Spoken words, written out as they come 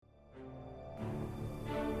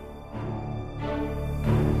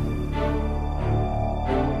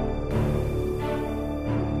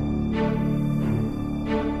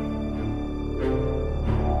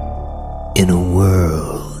In a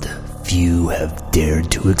world few have dared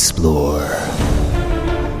to explore,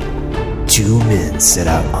 two men set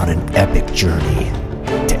out on an epic journey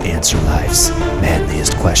to answer life's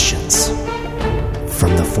manliest questions.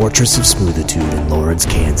 From the fortress of smoothitude in Lawrence,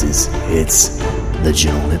 Kansas, it's the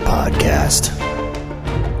Gentlemint Podcast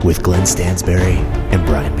with Glenn Stansberry and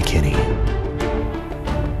Brian McKinney.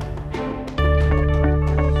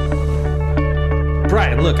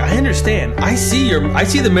 Brian, look, I understand. I see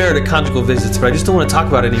the merit of conjugal visits, but I just don't want to talk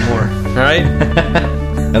about it anymore. All right?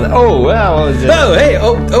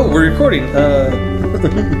 We're recording.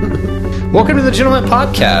 Welcome to the Gentlemint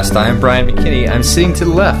Podcast. I am Brian McKinney. I'm sitting to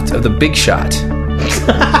the left of the big shot,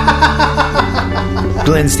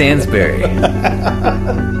 Glenn Stansberry.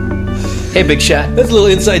 Hey, big shot. That's a little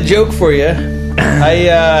inside joke for you.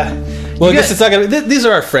 I guess it's not gonna. These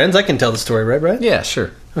are our friends. I can tell the story, right, Brian? Yeah,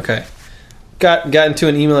 sure. Okay. Got into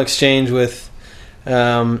an email exchange with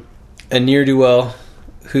a ne'er-do-well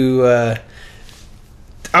who I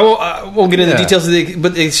won't get into the details of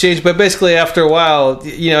the exchange, but basically after a while,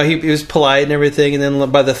 he was polite and everything, and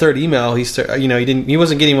then by the third email, he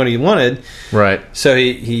wasn't getting what he wanted, right? So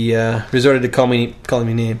he resorted to calling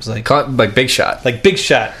me names like big shot, like big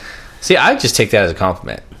shot. See, I just take that as a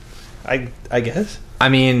compliment. I guess. I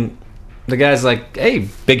mean, the guy's like, "Hey,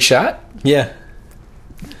 big shot." Yeah.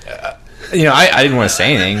 I didn't want to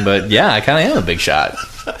say anything, but yeah, I kind of am a big shot.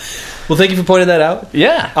 Well, thank you for pointing that out.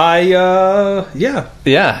 Yeah.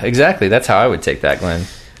 Yeah, exactly. That's how I would take that, Glenn.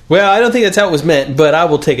 Well, I don't think that's how it was meant, but I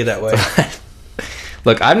will take it that way.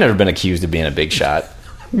 Look, I've never been accused of being a big shot.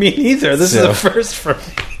 Me neither. This is a first for me.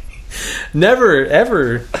 Never,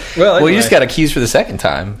 ever. Well, anyway. You just got accused for the second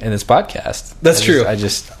time in this podcast. That's true.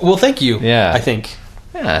 Well, thank you. Yeah. I think.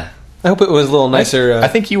 Yeah. I hope it was a little nicer. I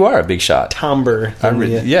think you are a big shot. Timbre.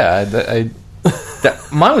 Mine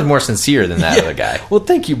was more sincere than that other guy. Well,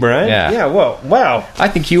 thank you, Brian. Yeah. Whoa. Wow. I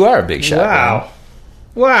think you are a big shot. Wow.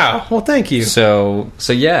 Brian. Wow. Well, thank you. So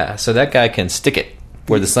that guy can stick it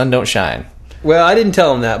where the sun don't shine. Well, I didn't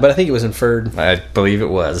tell him that, but I think it was inferred. I believe it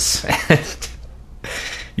was.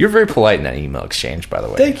 You're very polite in that email exchange, by the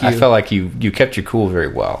way. Thank you. I felt like you kept your cool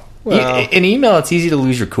very well. In email, it's easy to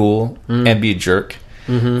lose your cool and be a jerk.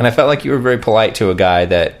 Mm-hmm. And I felt like you were very polite to a guy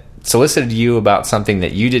that solicited you about something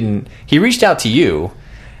that you didn't... He reached out to you,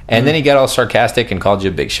 and then he got all sarcastic and called you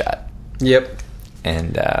a big shot. Yep.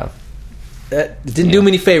 And... that didn't do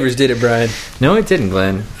many favors, did it, Brian? No, it didn't,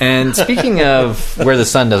 Glenn. And speaking of where the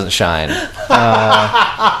sun doesn't shine,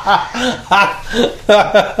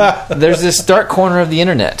 there's this dark corner of the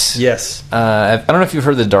internet. Yes. I don't know if you've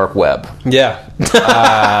heard of the dark web. Yeah.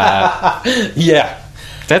 Yeah.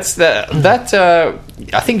 That's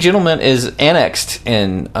I think Gentlemint is annexed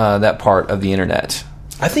in that part of the internet.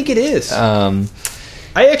 I think it is. I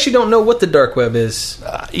actually don't know what the dark web is.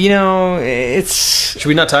 It's... Should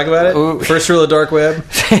we not talk about it? First rule of dark web: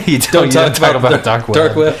 you don't talk about dark web.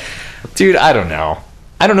 Dark web, dude. I don't know.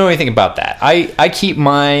 I don't know anything about that. I keep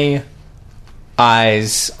my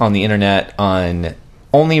eyes on the internet on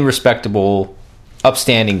only respectable,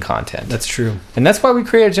 upstanding content. That's true, and that's why we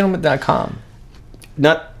created Gentlemint.com.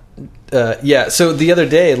 So the other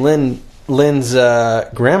day, Lynn's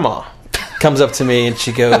grandma comes up to me and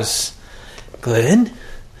she goes, "Glenn,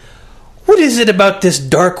 what is it about this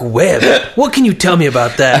dark web? What can you tell me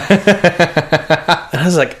about that?" And I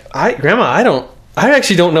was like, Grandma, I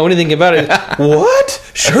actually don't know anything about it. What?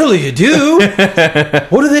 Surely you do.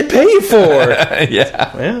 What do they pay you for?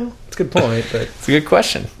 Yeah. Well, it's a good point, but it's a good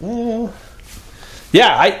question.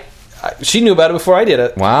 Yeah, she knew about it before I did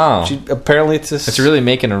it. Wow. Apparently it's really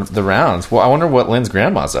making the rounds. Well, I wonder what Lynn's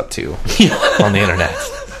grandma's up to on the internet.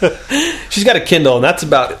 She's got a Kindle, and that's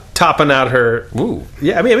about topping out her. Ooh.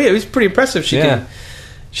 Yeah, I mean, it was pretty impressive. She can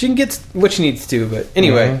get what she needs to. But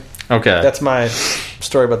anyway, okay, that's my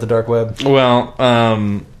story about the dark web. Well,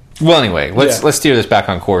 anyway, let's steer this back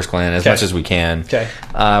on course, Glenn, as much as we can. Okay,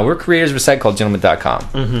 we're creators of a site called Gentlemint.com.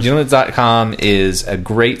 Mm-hmm. Gentlemint.com is a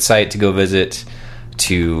great site to go visit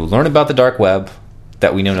to learn about the dark web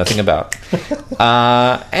that we know nothing about,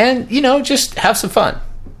 and just have some fun.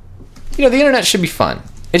 The internet should be fun.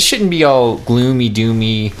 It shouldn't be all gloomy,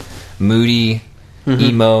 doomy, moody,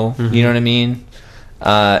 emo. Mm-hmm. You know what I mean?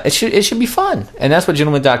 It should be fun, and that's what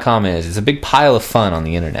Gentlemint.com is. It's a big pile of fun on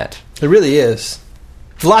the internet. It really is.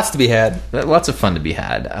 There's lots to be had. Lots of fun to be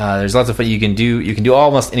had. There's lots of fun. You can do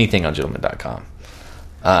almost anything on Gentlemint.com.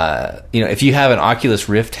 If you have an Oculus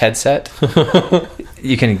Rift headset,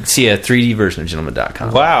 you can see a 3D version of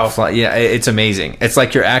Gentlemint.com. Wow. Yeah, it's amazing. It's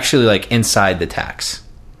like you're actually like inside the tax.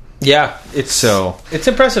 Yeah, it's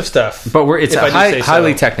impressive stuff. But it's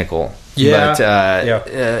highly technical.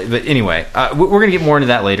 Yeah. But anyway, we're going to get more into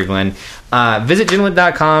that later, Glenn. Visit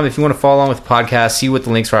gentleman.com if you want to follow along with the podcast, see what the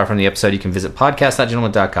links are from the episode. You can visit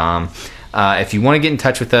podcast.gentleman.com. If you want to get in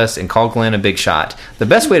touch with us and call Glenn a big shot, the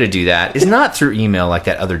best way to do that is not through email like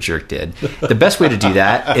that other jerk did. The best way to do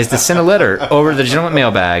that is to send a letter over to the Gentleman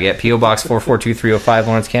Mailbag at P.O. Box 442305,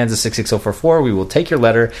 Lawrence, Kansas 66044. We will take your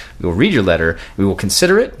letter. We will read your letter. We will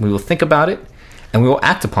consider it. We will think about it. And we will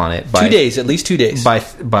act upon it by 2 days, at least 2 days. By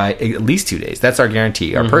at least 2 days. That's our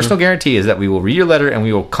guarantee. Our personal guarantee is that we will read your letter and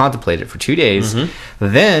we will contemplate it for 2 days.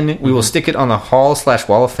 Then we will stick it on the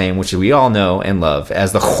Hall/Wall of Fame, which we all know and love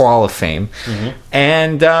as the Hall of Fame.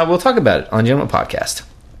 And we'll talk about it on Gentleman Podcast.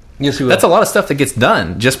 Yes, we will. That's a lot of stuff that gets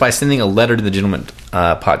done just by sending a letter to the Gentleman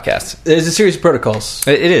Podcast. There's a series of protocols.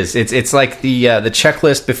 It is. It's like the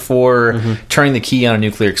checklist before turning the key on a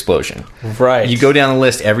nuclear explosion. Right. You go down the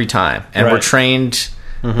list every time, and we're trained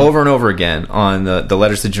over and over again on the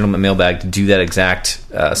letters to the Gentleman Mailbag to do that exact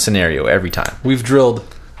scenario every time. We've drilled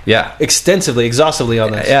extensively, exhaustively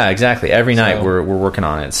on this. Yeah, exactly. Every night we're working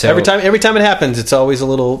on it. So every time it happens, it's always a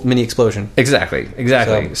little mini explosion. Exactly.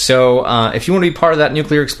 So if you want to be part of that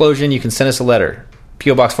nuclear explosion, you can send us a letter.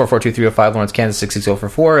 P.O. Box 442305, Lawrence, Kansas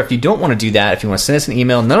 66044. If you don't want to do that, if you want to send us an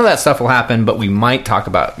email, none of that stuff will happen, but we might talk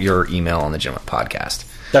about your email on the Gentleman Podcast.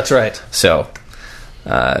 That's right. So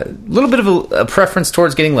a little bit of a preference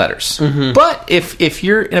towards getting letters. But if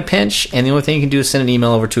you're in a pinch and the only thing you can do is send an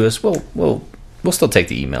email over to us, we'll still take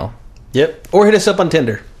the email. Yep. Or hit us up on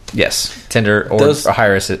Tinder. Yes, Tinder, or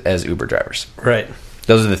hire us as Uber drivers. Right.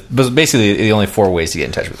 Those are basically the only 4 ways to get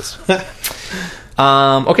in touch with us.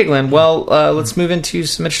 Okay, Glenn. Well, let's move into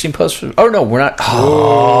some interesting posts. Oh no, we're not.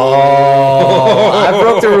 Oh, I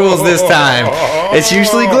broke the rules this time. It's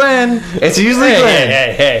usually Glenn. It's usually Glenn.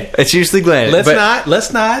 Hey. It's usually Glenn.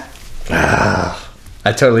 Let's not.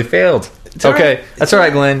 I totally failed. Okay, right. That's all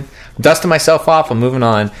right, Glenn. Dusting myself off. I'm moving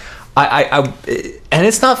on. And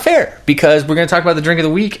it's not fair because we're going to talk about the drink of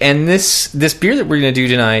the week, and this beer that we're going to do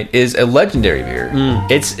tonight is a legendary beer.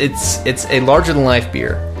 It's a larger than life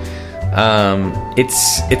beer.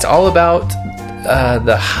 It's all about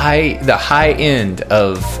the high end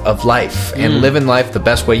of life and living life the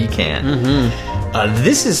best way you can.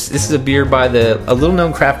 This is a beer by a little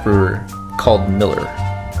known craft brewer called Miller.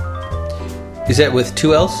 Is that with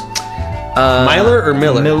 2 L's? Miller or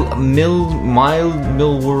Miller? Miller.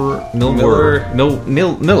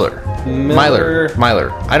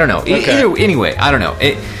 I don't know. Okay. Anyway, I don't know.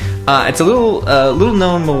 It's a little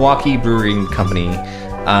known Milwaukee brewing company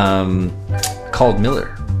called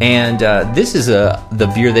Miller, and this is the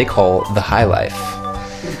beer they call the High Life.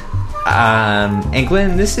 And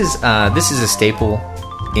Glenn, this is a staple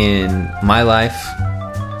in my life.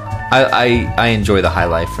 I enjoy the High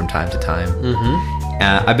Life from time to time.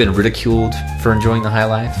 I've been ridiculed for enjoying the High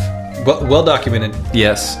Life. Well documented.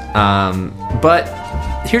 Yes, but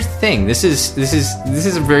here's the thing. This is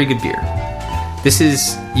a very good beer. This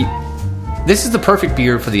is the perfect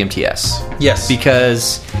beer for the MTS. Yes,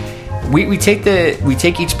 because we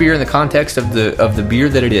take each beer in the context of the beer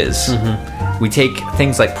that it is. We take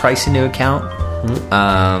things like price into account.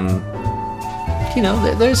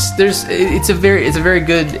 It's a very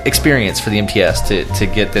good experience for the MTS to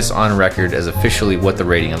get this on record as officially what the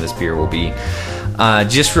rating of this beer will be.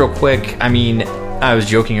 Just real quick, I mean, I was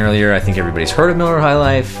joking earlier. I think everybody's heard of Miller High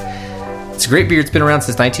Life. It's a great beer. It's been around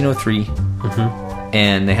since 1903,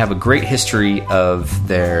 and they have a great history of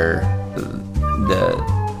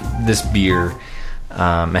this beer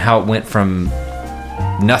and how it went from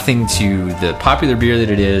nothing to the popular beer that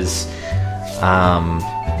it is.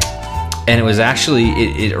 And it was actually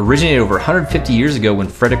it originated over 150 years ago when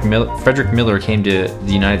Frederick Miller came to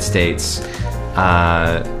the United States.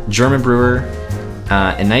 German brewer.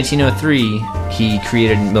 In 1903, he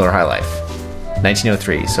created Miller High Life.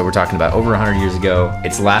 1903. So we're talking about over 100 years ago.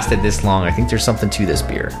 It's lasted this long. I think there's something to this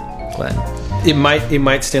beer, Glenn. It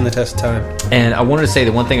might stand the test of time. And I wanted to say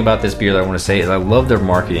the one thing about this beer that I want to say is I love their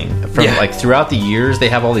marketing. Like throughout the years, they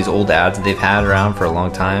have all these old ads that they've had around for a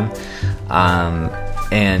long time.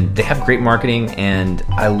 And they have great marketing, and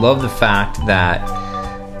I love the fact that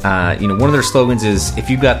one of their slogans is "If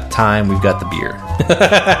you've got the time, we've got the beer,"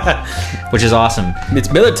 which is awesome.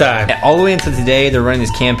 It's Miller time. All the way into today, they're running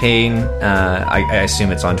this campaign. I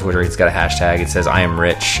assume it's on Twitter. It's got a hashtag. It says "I am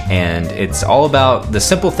rich," and it's all about the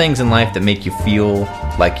simple things in life that make you feel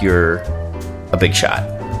like you're a big shot.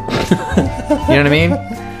 You know what I mean?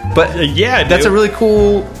 But yeah, that's a really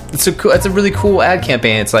cool. That's a really cool ad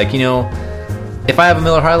campaign. It's like, if I have a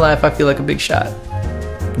Miller High Life, I feel like a big shot.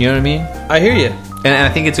 You know what I mean? I hear you. And I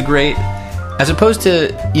think it's a great, as opposed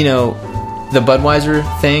to, the Budweiser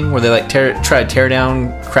thing where they like try to tear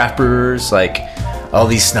down craft brewers, like all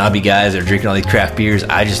these snobby guys are drinking all these craft beers.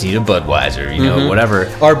 I just need a Budweiser, you know, whatever.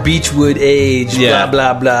 Our Beechwood age, blah,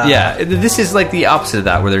 blah, blah. Yeah, this is like the opposite of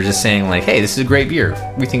that, where they're just saying like, hey, this is a great beer.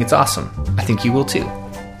 We think it's awesome. I think you will too.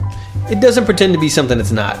 It doesn't pretend to be something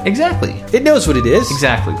it's not. Exactly. It knows what it is.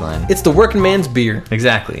 Exactly, Glenn. It's the working man's beer.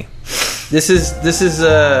 Exactly. This is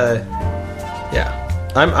yeah.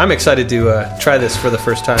 I'm excited to try this for the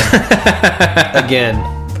first time again.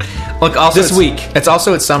 Look, also this week. It's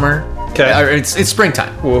summer. Okay. It's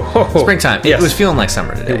springtime. Whoa. Springtime. Yes. It was feeling like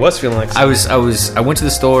summer today. It was feeling like summer. I went to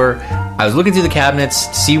the store. I was looking through the cabinets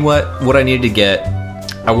to see what I needed to get.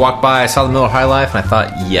 I walked by. I saw the Miller High Life, and I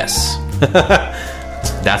thought, yes,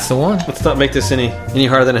 that's the one. Let's not make this any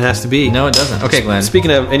harder than it has to be. No, it doesn't. Okay, Glenn.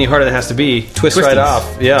 Speaking of any harder than it has to be, twist right off.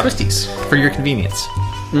 Yeah. Twisties for your convenience.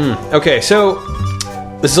 Okay, so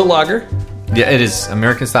this is a lager. Yeah, it is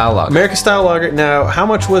American style lager. American style lager. Now, how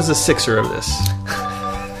much was the sixer of this?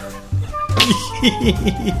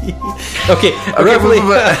 Okay, roughly.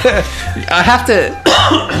 I have to.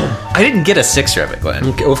 I didn't get a sixer of it, Glenn.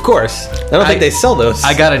 Okay, of course. I don't think they sell those.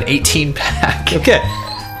 I got an 18-pack. Okay,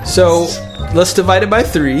 so let's divide it by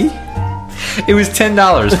 3. It was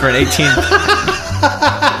 $10 for an 18.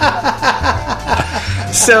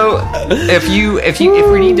 So if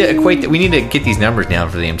we need to equate that, we need to get these numbers down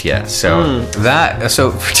for the MTS. So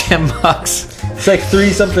so for $10. It's like 3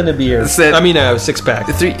 something a beer. I mean, a 6-pack.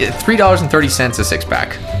 $3.30 a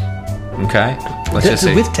 6-pack. Okay, let's just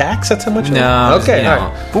say with tax. That's how much. No. Okay, you know,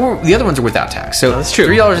 all right. But the other ones are without tax. So that's true.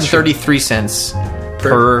 $3.33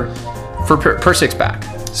 per 6-pack.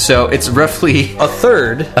 So it's roughly a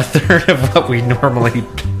third of what we normally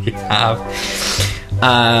have.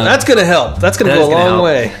 That's going to help. That's going to go a long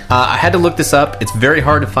way. I had to look this up. It's very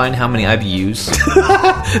hard to find how many IBUs.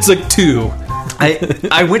 It's like 2.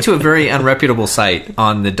 I went to a very unreputable site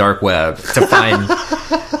on the dark web to find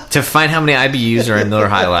how many IBUs are in Miller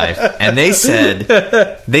High Life, and they said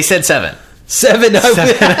 7. 7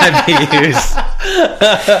 IBUs.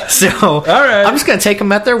 So, all right. I'm just going to take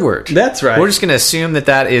them at their word. That's right. We're just going to assume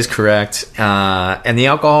that is correct. And the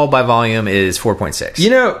alcohol by volume is 4.6. You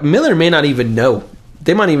know, Miller may not even know.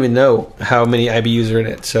 They might even know how many IBUs are in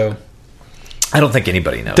it. So, I don't think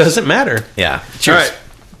anybody knows. Doesn't matter. Yeah. Cheers. All right.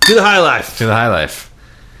 To the High Life. To the High Life.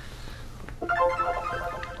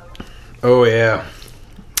 Oh, yeah.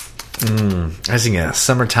 I was thinking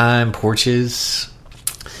summertime porches,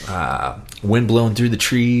 wind blowing through the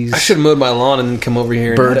trees. I should have mowed my lawn and then come over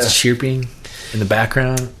here. Birds chirping in the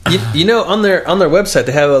background. You know, on their website,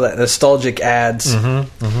 they have all that nostalgic ads.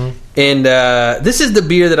 And this is the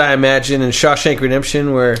beer that I imagine in Shawshank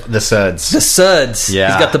Redemption, where the Suds.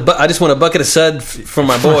 Yeah, he's got I just want a bucket of Sud for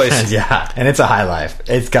my boys. Yeah, and it's a High Life.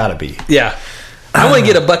 It's got to be. Yeah, I want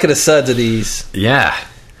to get a bucket of Suds of these. Yeah,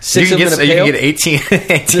 6 of them in a pail. You can get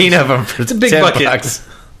 18 of them for it's a big bucket. $10.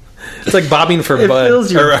 It's like bobbing for it bud. It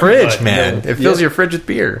fills your fridge, bud, man. It fills your fridge with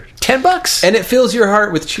beer. $10, and it fills your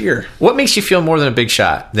heart with cheer. What makes you feel more than a big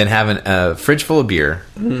shot than having a fridge full of beer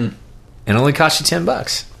and only cost you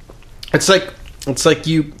 $10? It's like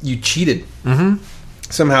you cheated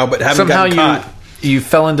somehow, but haven't gotten caught. You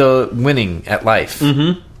fell into winning at life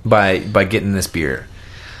by getting this beer,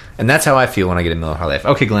 and that's how I feel when I get a Miller High Life.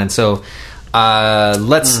 Okay, Glenn. So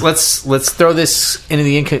let's throw this into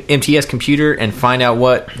the MTS computer and find out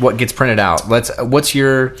what gets printed out. What's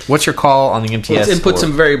your call on the MTS? Let's input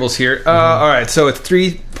some variables here. All right, so it's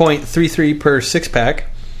 3.33 per 6-pack.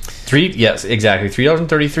 Yes, exactly.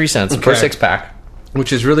 $3.33 per 6-pack.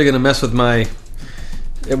 Which is really going to mess with my,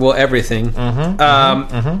 everything.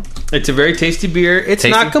 It's a very tasty beer. It's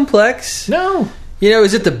not complex. No. You know,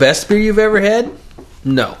 is it the best beer you've ever had?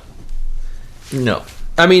 No.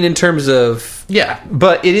 I mean, in terms of... Yeah,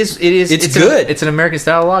 but it's good. It's an American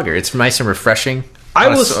style lager. It's nice and refreshing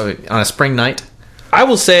on a spring night. I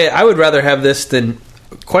will say I would rather have this than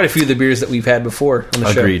quite a few of the beers that we've had before on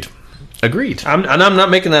the show. Agreed. I'm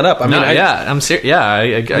not making that up. I'm serious. Yeah,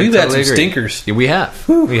 I we've totally had some agree. Stinkers. Yeah, we have.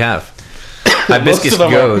 We have. Hibiscus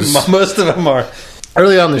goes. Most of them are.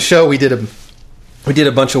 Early on the show, we did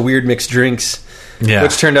a bunch of weird mixed drinks,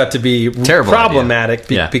 which turned out to be terrible problematic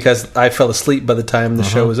because I fell asleep by the time the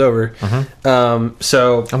show was over.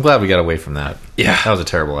 So I'm glad we got away from that. Yeah, that was a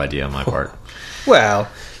terrible idea on my part. Well,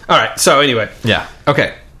 all right. So anyway,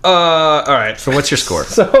 okay. All right. So what's your score?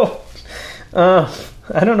 So, I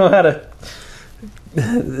don't know how to.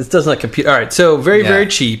 This does not compute. All right, so very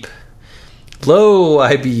cheap, low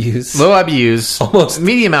IBUs, almost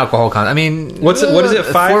medium alcohol content. I mean, what is it?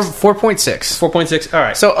 4.6. 4.6. All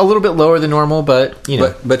right, so a little bit lower than normal, but you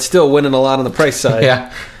know, but still winning a lot on the price side.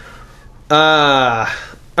 Yeah.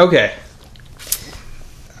 Okay.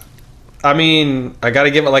 I mean, I got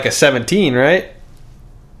to give it like a 17, right?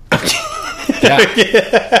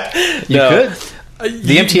 Yeah. You No. could.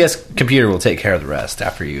 The MTS computer will take care of the rest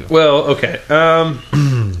after you. Well, okay. I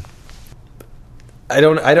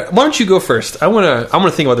don't. Why don't you go first? I want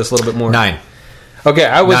to think about this a little bit more. 9. Okay,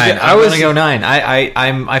 I was going to go 9.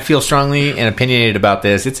 I feel strongly and opinionated about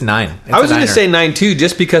this. It's a 9. It's I was going to niner. say 9 too,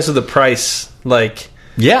 just because of the price. Like,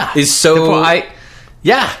 yeah, is so.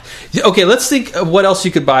 Yeah, Okay, let's think of what else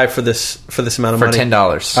you could buy for this amount of for money.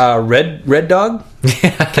 $10. Red Dog.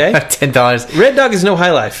 Okay, $10. Red Dog is no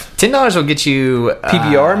high life. $10 will get you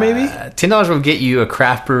PBR maybe. $10 will get you a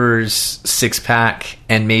Craft Brewers 6-pack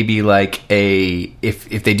and maybe like a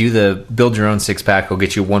if they do the build your own 6-pack, will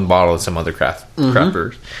get you one bottle of some other craft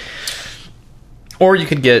brewers. Or you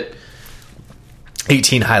could get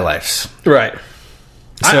 18 High Lifes. Right.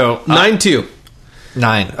 So 9 too.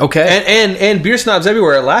 9. Okay. And beer snobs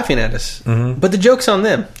everywhere are laughing at us. But the joke's on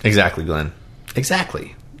them. Exactly, Glenn.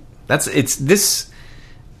 Exactly. This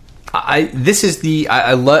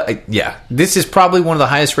is probably one of the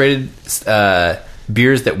highest rated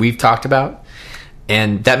beers that we've talked about,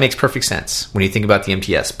 and that makes perfect sense when you think about the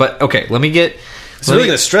MTS. But okay, let me get. It's really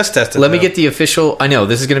going to stress test it. Let me get the official. I know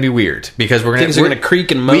this is going to be weird because Things are going to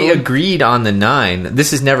creak and moan. We agreed on the 9.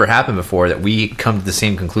 This has never happened before that we come to the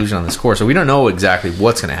same conclusion on the score, so we don't know exactly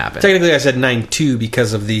what's going to happen. Technically, I said 9-2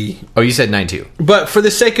 because of the. Oh, you said 9-2. But for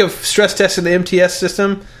the sake of stress testing the MTS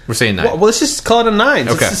system, We're saying 9. well, let's just call it a 9.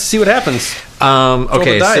 Okay. Let's see what happens.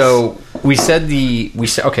 Okay, the dice. so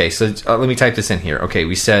let me type this in here. Okay,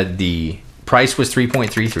 we said the price was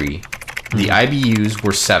 3.33. The IBUs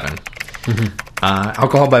were 7.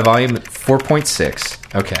 Alcohol by volume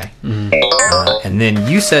 4.6. Okay. And then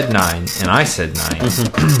you said 9, and I said 9.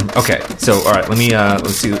 Okay. So all right, let me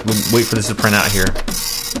let's see. We'll wait for this to print out here.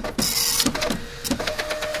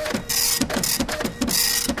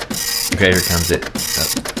 Okay, here comes it.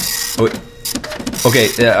 Okay.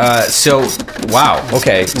 So wow.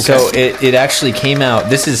 Okay. So it actually came out.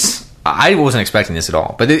 This is. I wasn't expecting this at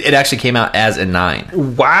all, but it actually came out as a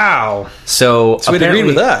 9. Wow. So it agreed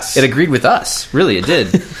with us. It agreed with us. Really, it did.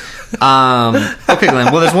 Okay,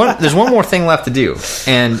 Glenn. Well, there's one more thing left to do,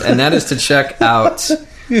 and that is to check out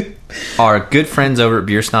our good friends over at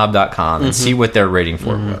beersnob.com and see what their rating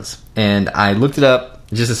for it was. And I looked it up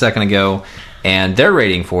just a second ago, and their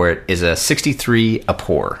rating for it is a 63 a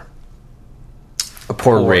pour. A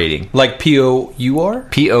pour rating. Like P-O-U-R?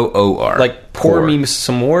 P-O-O-R. Like pour me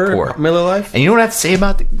some more Pour. Miller Lite? And you know what I have to say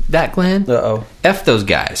about that, Glenn? Uh-oh. F those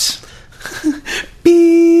guys.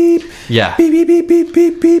 Beep. Yeah. Beep, beep, beep, beep,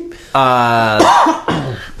 beep, beep.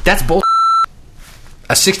 That's bull.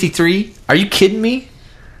 A 63? Are you kidding me?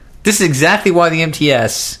 This is exactly why the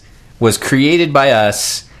MTS was created by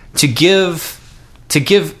us to give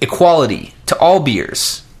equality to all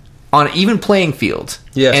beers on an even playing field.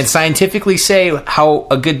 Yes. And scientifically say how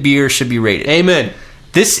a good beer should be rated. Amen.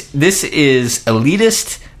 This is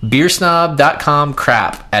elitist beersnob.com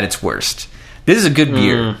crap at its worst. This is a good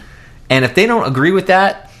beer. And if they don't agree with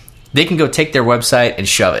that, they can go take their website and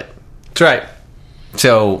shove it. That's right.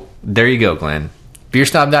 So there you go, Glenn.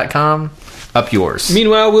 Beersnob.com, up yours.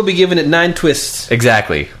 Meanwhile, we'll be giving it 9 twists.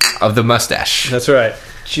 Exactly. Of the mustache. That's right.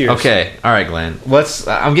 Cheers. Okay. All right, Glenn.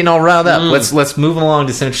 I'm getting all riled up. Let's move along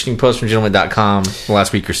to some interesting posts from gentleman.com the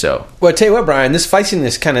last week or so. Well, I tell you what, Brian, this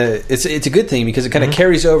feistiness kind of, it's a good thing because it kind of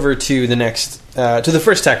carries over to the next, to the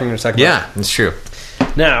first tack we're going to talk about. Yeah, that's true.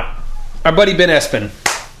 Now, our buddy Ben Aspen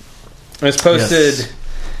has posted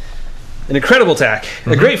an incredible tack,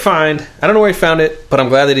 a great find. I don't know where he found it, but I'm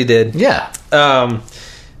glad that he did. Yeah. And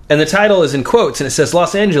the title is in quotes, and it says,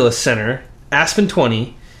 Los Angeles Center, Aspen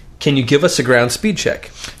 20, can you give us a ground speed check?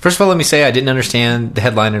 First of all, let me say I didn't understand the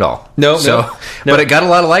headline at all. No. But it got a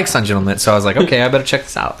lot of likes on Gentleman, so I was like, okay, I better check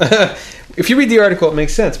this out. If you read the article, it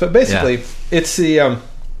makes sense. But basically, it's the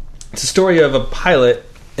it's a story of a pilot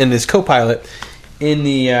and his co-pilot in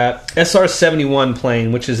the SR-71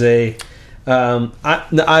 plane, which is a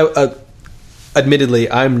admittedly,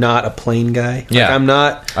 I'm not a plane guy. Yeah. Like, I'm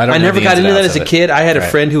not. I never got into that as a kid. I had a Right.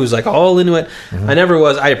 friend who was like all into it. I never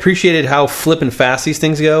was. I appreciated how flippin' fast these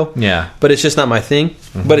things go. Yeah. But it's just not my thing.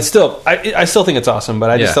 But it's still, I still think it's awesome.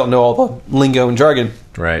 But I just don't know all the lingo and jargon.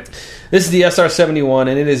 Right. This is the SR-71,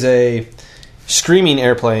 and it is a screaming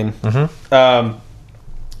airplane. And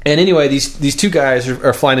anyway, these two guys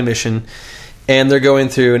are flying a mission, and they're going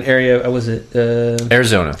through an area. Was it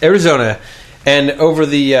Arizona? And over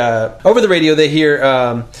the radio, they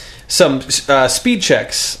hear some speed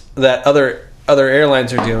checks that other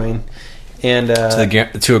airlines are doing, and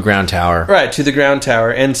to a ground tower, right, to the ground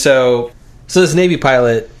tower. And so this Navy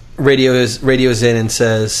pilot radios in and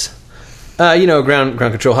says, ground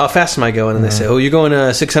control. How fast am I going? And they say, you're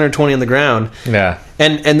going 620 on the ground. Yeah.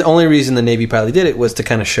 And the only reason the Navy pilot did it was to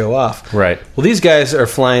kind of show off. Right. Well, these guys are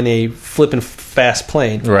flying a flippin' fast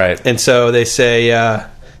plane. Right. And so they say,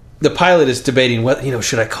 the pilot is debating,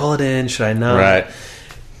 should I call it in? Should I not? Right.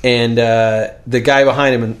 And the guy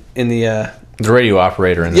behind him in the radio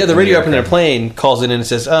operator. The radio operator in the plane calls it in and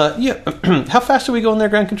says, how fast are we going there,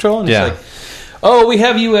 ground control? And it's like, we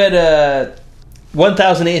have you at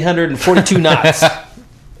 1,842 knots.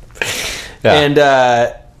 And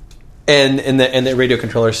the radio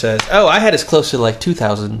controller says, I had us close to like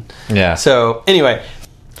 2,000. Yeah. So anyway.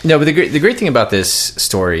 No, but the great thing about this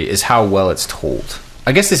story is how well it's told.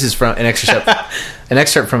 I guess this is from an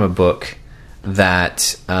excerpt from a book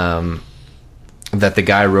that that the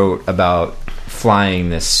guy wrote about flying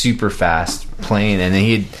this super fast plane,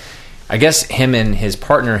 and I guess him and his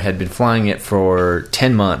partner had been flying it for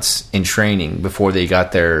 10 months in training before they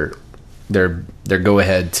got their go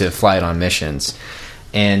ahead to fly it on missions.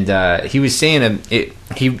 And he was saying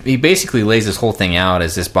he basically lays this whole thing out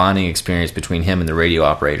as this bonding experience between him and the radio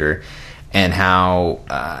operator, and how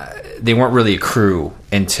they weren't really a crew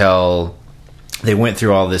until they went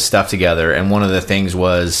through all this stuff together. And one of the things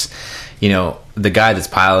was, the guy that's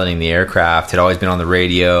piloting the aircraft had always been on the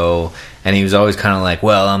radio, and he was always kind of like,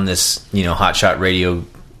 well, I'm this, hotshot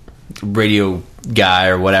radio guy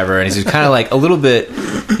or whatever. And he's kind of like a little bit,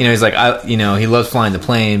 he's like, he loves flying the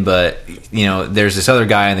plane, but, there's this other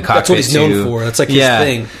guy in the cockpit. That's what he's known for. That's like his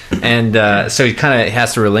thing. And so he kind of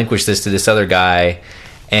has to relinquish this to this other guy.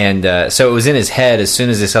 And so it was in his head as soon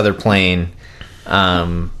as this other plane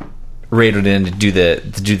radioed in to do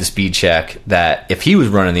the speed check, that if he was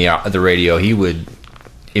running the radio, he would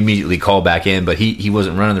immediately call back in, but he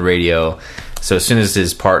wasn't running the radio. So as soon as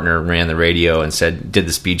his partner ran the radio and did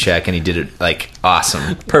the speed check, and he did it like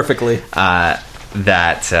awesome, perfectly, that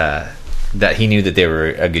he knew that they were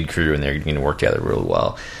a good crew and they're going to work together really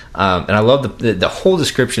well. And I love the whole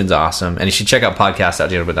description's awesome, and you should check out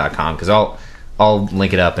podcast.gentleman.com, because I'll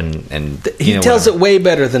link it up, and he tells it way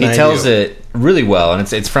better than I do. He tells it really well,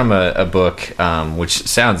 and it's from a book, which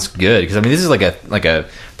sounds good, because this is like a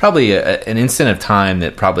probably an instant of time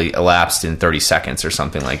that probably elapsed in 30 seconds or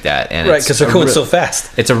something like that. And right, because they're going so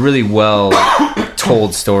fast. It's a really well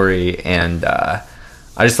told story, and I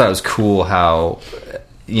just thought it was cool how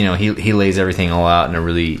he lays everything all out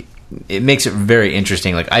in it makes it very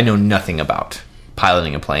interesting. Like, I know nothing about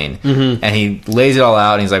piloting a plane, and he lays it all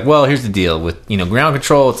out, and he's like, well, here's the deal with ground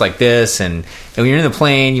control, it's like this, and when you're in the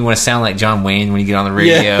plane, you want to sound like John Wayne when you get on the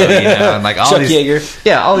radio, and like all Chuck these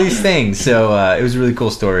Yeager. all these things. So it was a really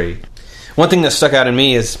cool story. One thing that stuck out in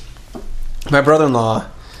me is my brother-in-law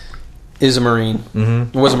is a Marine,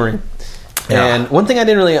 was a Marine, and one thing I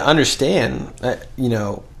didn't really understand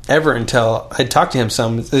ever until I talked to him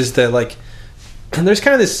some is that, like, there's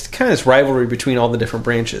kind of this rivalry between all the different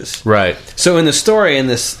branches. Right. So in the story, in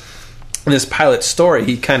this pilot's story,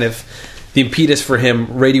 he kind of, the impetus for him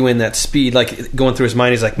radioing that speed, like going through his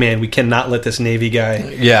mind, he's like, man, we cannot let this Navy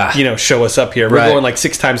guy, show us up here. We're going like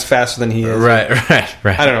 6 times faster than he is. Right. I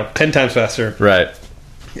don't know, 10 times faster. Right.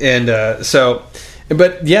 And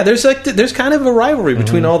but yeah, there's kind of a rivalry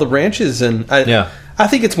between all the branches, and I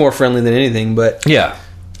think it's more friendly than anything, but yeah.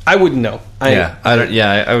 I wouldn't know. I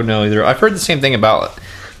wouldn't know either. I've heard the same thing about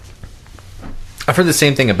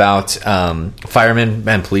firemen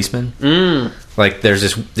and policemen. Like there's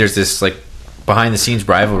this like behind the scenes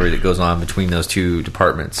rivalry that goes on between those two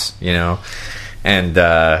departments, and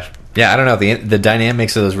I don't know the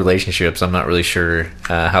dynamics of those relationships. I'm not really sure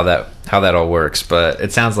how that all works, but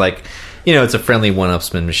it sounds like it's a friendly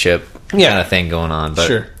one-upsmanship kind of thing going on.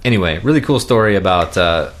 But anyway, really cool story about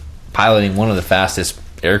piloting one of the fastest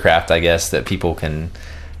aircraft, I guess, that people can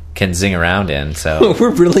zing around in. So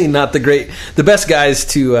we're really not the best guys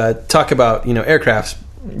to talk about aircrafts.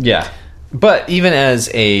 Yeah, but even as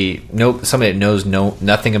somebody that knows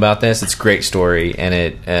nothing about this, it's a great story, and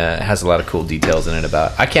it has a lot of cool details in it.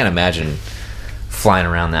 I can't imagine flying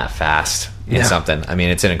around that fast in something. I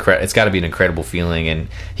mean, it's got to be an incredible feeling, and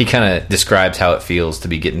he kind of describes how it feels to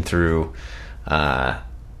be getting through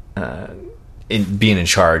being in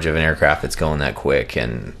charge of an aircraft that's going that quick,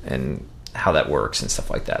 and how that works and stuff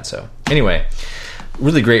like that. So anyway,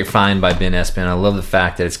 really great find by Ben Aspen. I love the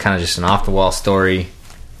fact that it's kind of just an off the wall story.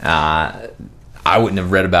 I wouldn't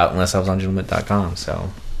have read about unless I was on gentleman.com. So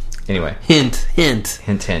anyway, hint.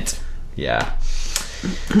 Yeah.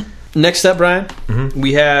 Next up, Brian,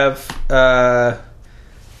 we have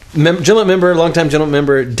longtime gentleman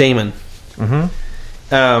member Damon.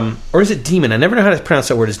 Or is it Demon? I never know how to pronounce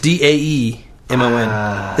that word. It's Daemon.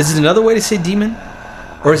 Is it another way to say demon?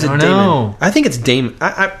 Or is it don't Damon? know. I think it's Damon.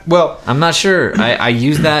 Well, I'm not sure. I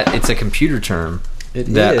use that. It's a computer term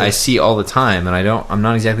that I see all the time, and I'm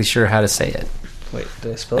not exactly sure how to say it. wait,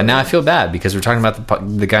 did I spell it? And now I feel bad because we're talking about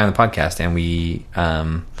the guy on the podcast, and we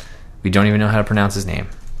don't even know how to pronounce his name.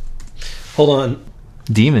 Hold on.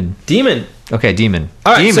 Demon. Okay, Demon.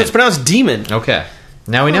 All right, Demon. so it's pronounced Demon. Okay.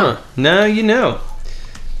 Now we know. Now you know.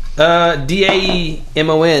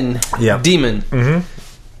 Daemon. Yeah. Demon.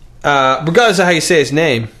 Mm-hmm. Regardless of how you say his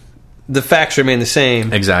name, the facts remain the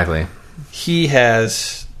same. Exactly. He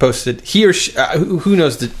has posted. He or she, who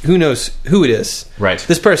knows who it is. Right.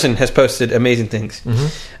 This person has posted amazing things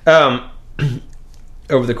over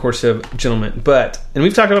the course of Gentlemint. And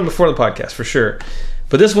we've talked about it before on the podcast for sure.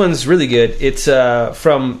 But this one's really good. It's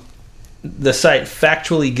from the site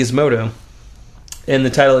Factually Gizmodo. And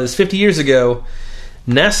the title is 50 years ago,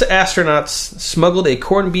 NASA astronauts smuggled a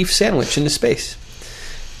corned beef sandwich into space.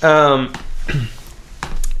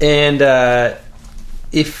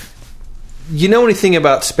 If you know anything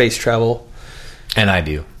about space travel, And I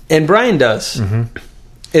do. and Brian does,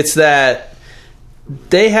 it's that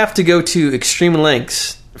they have to go to extreme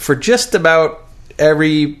lengths for just about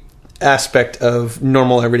every aspect of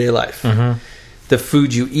normal everyday life. The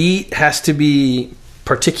food you eat has to be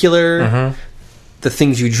particular. The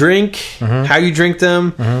things you drink, how you drink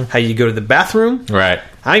them, how you go to the bathroom. Right.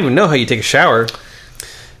 I don't even know how you take a shower.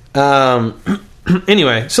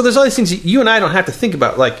 Anyway, so there's all these things you and I don't have to think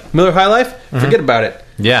about. Like Miller High Life, forget about it.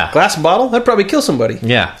 Yeah. Glass bottle, that'd probably kill somebody.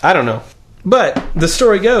 Yeah. I don't know. But the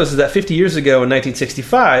story goes is that 50 years ago in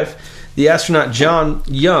 1965, the astronaut John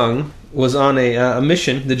Young was on a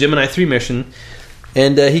mission, the Gemini 3 mission,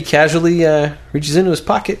 and he casually reaches into his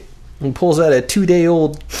pocket and pulls out a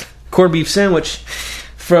 2-day-old corned beef sandwich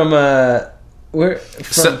from where?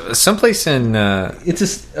 From, someplace in it's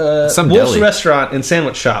a some Wolf's deli. restaurant and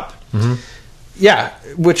sandwich shop. Yeah,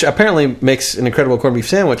 which apparently makes an incredible corned beef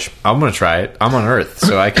sandwich. I'm gonna try it. I'm on Earth,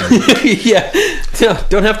 so I can. Yeah, no,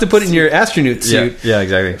 don't have to put it in your astronaut suit. Yeah,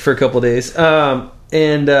 exactly. For a couple of days.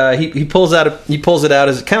 And he pulls it out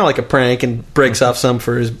as kind of like a prank and breaks off some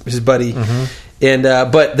for his buddy. And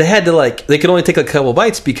but they had to they could only take a couple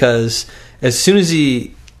bites because as soon as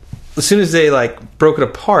they broke it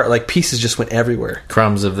apart, pieces just went everywhere.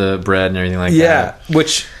 Crumbs of the bread and everything like that. Yeah,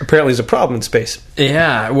 which apparently is a problem in space.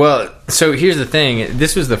 Yeah, well, so here's the thing.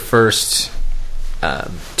 This was the first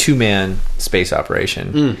two-man space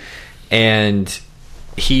operation. And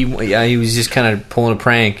he was just kind of pulling a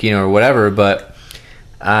prank, or whatever, but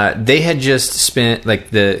they had just spent,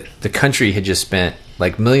 the country had just spent,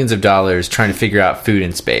 millions of dollars trying to figure out food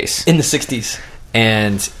in space. In the 60s.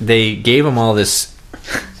 And they gave him all this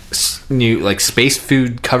new space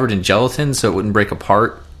food covered in gelatin so it wouldn't break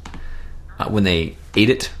apart when they ate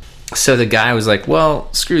it. So the guy was like,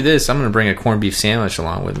 well, screw this, I'm going to bring a corned beef sandwich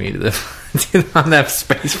along with me to on that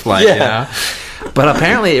space flight. Yeah. But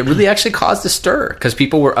apparently it really actually caused a stir because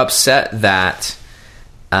people were upset that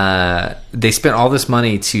they spent all this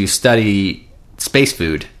money to study space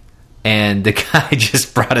food and the guy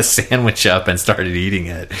just brought a sandwich up and started eating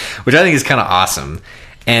it, which I think is kind of awesome.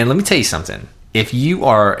 And let me tell you something. If you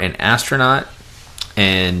are an astronaut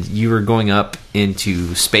and you are going up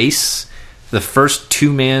into space, the first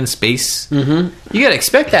two-man space, you got to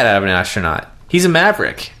expect that out of an astronaut. He's a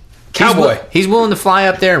maverick. Cowboy. He's willing to fly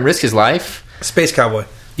up there and risk his life. Space cowboy.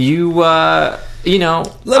 You know...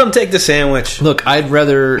 Let him take the sandwich. Look, I'd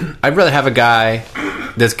rather have a guy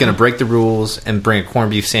that's going to break the rules and bring a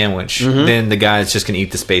corned beef sandwich than the guy that's just going to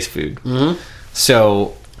eat the space food.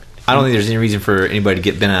 So... I don't think there's any reason for anybody to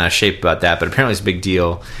get bent out of shape about that, but apparently it's a big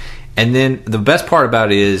deal. And then the best part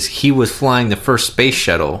about it is he was flying the first space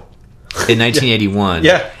shuttle in 1981.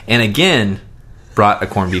 Yeah. And again, brought a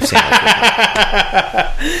corned beef sandwich with him.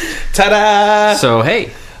 Ta-da! So,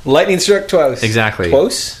 hey. Lightning struck twice. Exactly.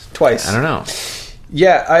 Twice? I don't know.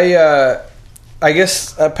 Yeah, I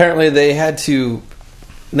guess apparently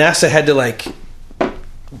NASA had to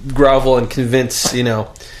grovel and convince,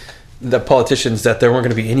 the politicians that there weren't going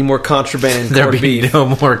to be any more contraband. There'll be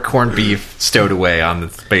no more corned beef stowed away on the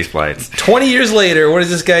space flights. 20 years later, what does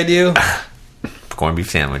this guy do? Corned beef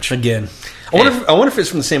sandwich. Again. I wonder if it's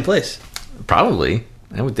from the same place. Probably.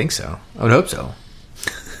 I would think so. I would hope so.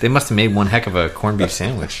 They must have made one heck of a corned beef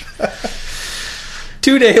sandwich.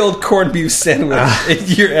 2-day-old corned beef sandwich in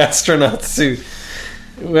your astronaut suit.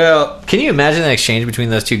 Well, can you imagine the exchange between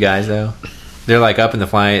those two guys, though? They're up in the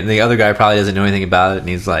flight, and the other guy probably doesn't know anything about it, and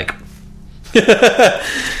he's like...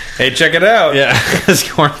 hey, check it out. Yeah.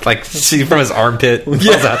 See from his armpit, pulls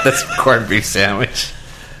out this corned beef sandwich.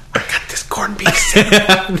 I got this corned beef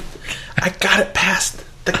sandwich. I got it past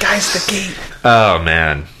the guys at the gate. Oh,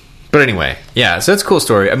 man. But anyway, yeah, so it's a cool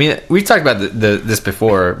story. I mean, we've talked about this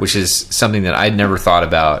before, which is something that I'd never thought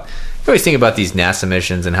about. I always think about these NASA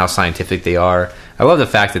missions and how scientific they are. I love the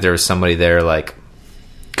fact that there was somebody there, like,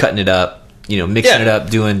 cutting it up, mixing it up,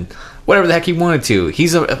 doing whatever the heck he wanted to.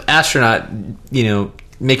 He's an astronaut,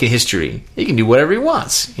 making history. He can do whatever he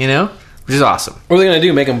wants, which is awesome. What are they going to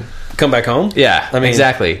do, make him come back home? Yeah, I mean,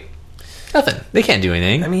 exactly. Nothing. They can't do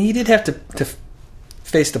anything. I mean, he did have to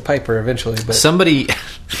face the Piper eventually, but somebody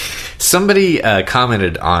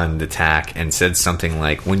commented on the TAC and said something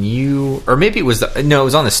like, when you, or maybe it was it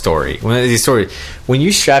was on the story. When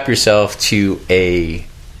you strap yourself to a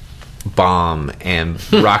bomb and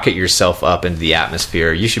rocket yourself up into the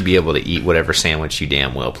atmosphere, you should be able to eat whatever sandwich you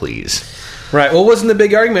damn well please. Right. Well, wasn't the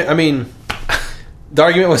big argument? I mean, the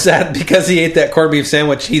argument was that because he ate that corned beef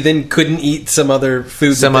sandwich, he then couldn't eat some other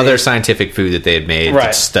food, other scientific food that they had made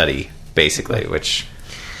to study, basically. Which,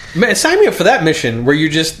 man, sign me up for that mission where you're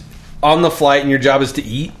just on the flight and your job is to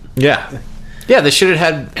eat. Yeah. Yeah, they should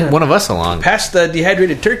have had one of us along. Pass the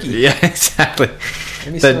dehydrated turkey. Yeah, exactly.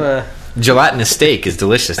 Maybe some gelatinous steak is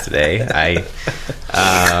delicious today.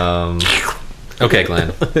 Okay,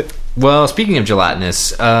 Glenn. Well, speaking of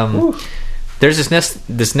gelatinous, there's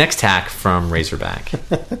this next tack from Razorback,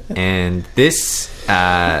 and this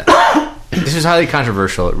was highly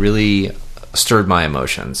controversial. It really stirred my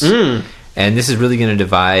emotions, and this is really going to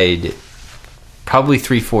divide probably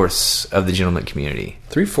 3/4 of the gentleman community.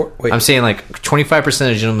 3/4. Wait, I'm saying like 25%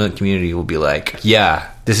 of the gentleman community will be like, "Yeah,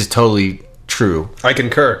 this is totally true. I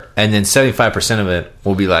concur." And then 75% of it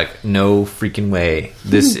will be like, no freaking way.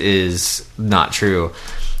 This is not true.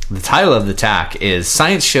 The title of the TAC is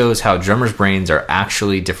Science Shows How Drummers' Brains Are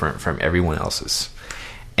Actually Different from Everyone Else's.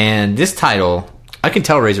 And this title, I can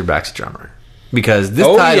tell Razorback's a drummer. Because this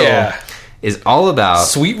title is all about...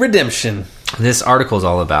 Sweet redemption. This article is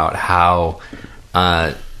all about how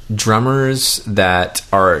drummers that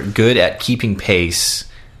are good at keeping pace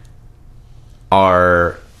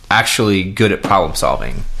are actually good at problem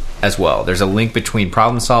solving as well. There's a link between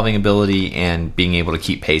problem solving ability and being able to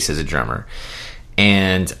keep pace as a drummer.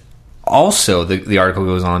 And also the article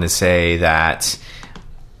goes on to say that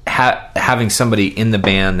having somebody in the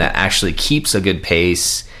band that actually keeps a good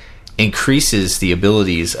pace increases the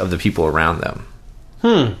abilities of the people around them.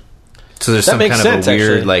 So there's some kind of a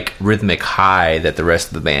weird like rhythmic high that the rest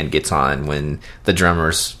of the band gets on when the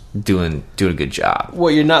drummer's doing a good job.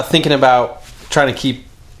 Well, you're not thinking about trying to keep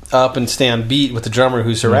up and stay on beat with the drummer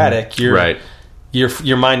who's erratic. You're right.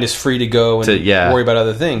 Your mind is free to go and worry about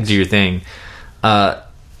other things. Do your thing.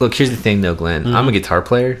 Look, here's the thing, though, Glenn. I'm a guitar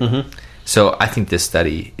player, so I think this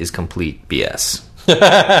study is complete BS.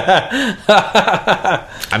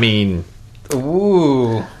 I mean...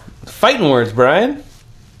 Ooh. Fighting words, Brian.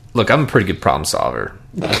 Look, I'm a pretty good problem solver,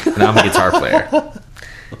 and I'm a guitar player.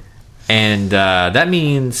 And that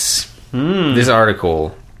means this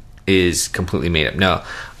article is completely made up. No,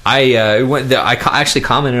 I actually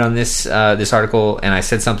commented on this article, and I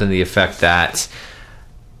said something to the effect that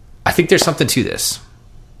I think there's something to this,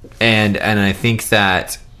 and I think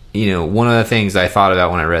that one of the things I thought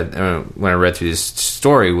about when I read through this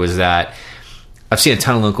story was that I've seen a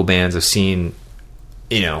ton of local bands. I've seen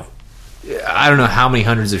I don't know how many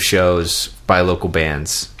hundreds of shows by local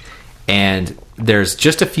bands, and there's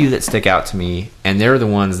just a few that stick out to me, and they're the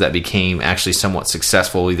ones that became actually somewhat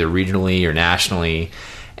successful either regionally or nationally.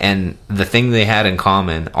 And the thing they had in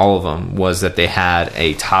common, all of them, was that they had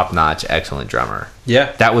a top-notch, excellent drummer.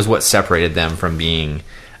 Yeah. That was what separated them from being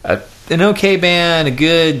an okay band, a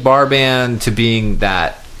good bar band, to being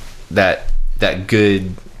that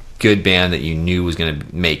good band that you knew was going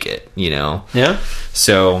to make it, Yeah.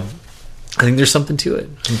 So I think there's something to it.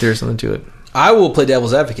 I will play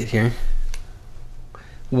devil's advocate here.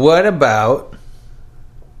 What about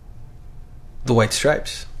the White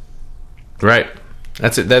Stripes? Right.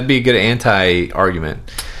 That's it. That'd be a good anti-argument.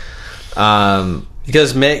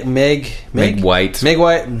 Because Meg White,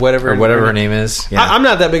 whatever her name is. Yeah. I'm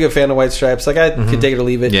not that big a fan of White Stripes. Like I could take it or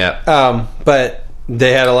leave it. Yeah. But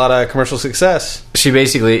they had a lot of commercial success. She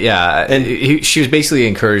basically, and she was basically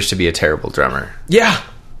encouraged to be a terrible drummer. Yeah.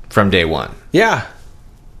 From day one. Yeah.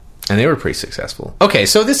 And they were pretty successful. Okay,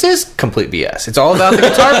 so this is complete BS. It's all about the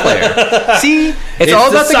guitar player. See? It's all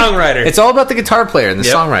about the songwriter. It's all about the guitar player and the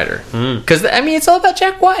songwriter. Because, it's all about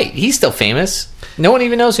Jack White. He's still famous. No one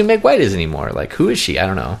even knows who Meg White is anymore. Like, who is she? I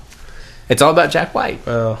don't know. It's all about Jack White.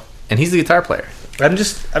 Well, and he's the guitar player. I'm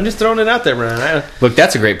just throwing it out there, Brian. Look,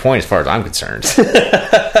 that's a great point as far as I'm concerned.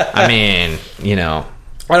 I mean, I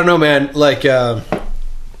don't know, man. Like,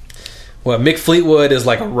 Mick Fleetwood is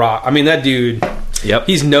like a rock. I mean, that dude... Yep.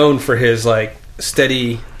 He's known for his like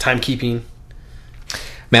steady timekeeping.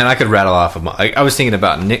 Man, I could rattle off. I was thinking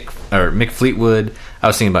about Mick Fleetwood. I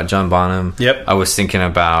was thinking about John Bonham. Yep. I was thinking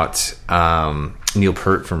about Neil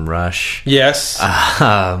Peart from Rush. Yes.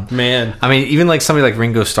 Man. I mean, even like somebody like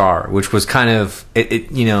Ringo Starr, which was kind of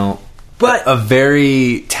but a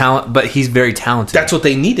very but he's very talented. That's what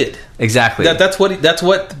they needed. Exactly. That's what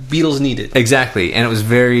the Beatles needed. Exactly, and it was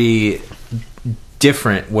very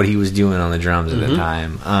different what he was doing on the drums at the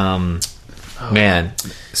time. Man,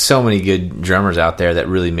 so many good drummers out there that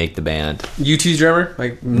really make the band. U2's drummer,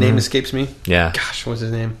 name escapes me. Yeah. Gosh, what's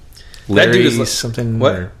his name? Larry that dude is something.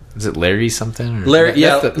 What? Is it Larry something? Or Larry?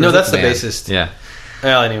 That's the band. bassist. Yeah.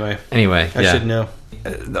 Well, anyway, I should know.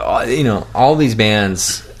 All these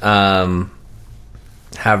bands have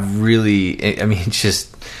really. I mean, it's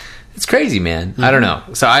crazy, man. I don't know.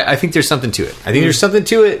 So I think there's something to it. I think there's something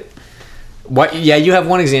to it. Yeah, you have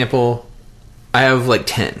one example. I have like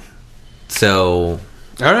 10. So,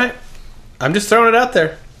 all right, I'm just throwing it out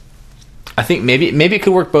there. I think maybe it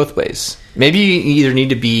could work both ways. Maybe you either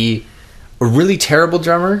need to be a really terrible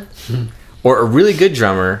drummer or a really good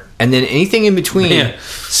drummer, and then anything in between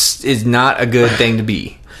is not a good thing to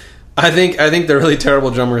be. I think the really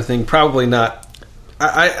terrible drummer thing probably not.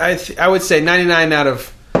 I would say 99 out of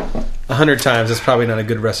 100 times that's probably not a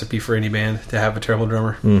good recipe for any band to have a terrible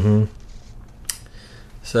drummer. Mm-hmm.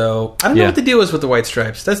 So I don't know what the deal is with the White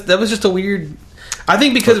Stripes. That was just a weird. I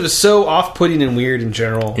think because it was so off-putting and weird in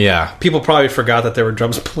general. Yeah, people probably forgot that there were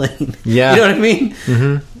drums playing. Yeah, you know what I mean.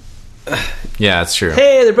 Mm-hmm. Yeah, that's true.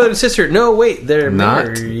 Hey, they're brother and sister. No, wait, they're not,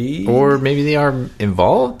 married. Or maybe they are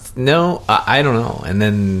involved. No, I don't know. And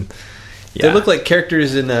then they look like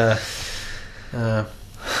characters in Edward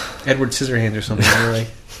Scissorhands or something.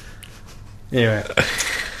 Anyway.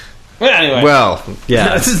 Well,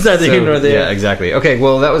 yeah. This is neither here nor there. Yeah, exactly. Okay,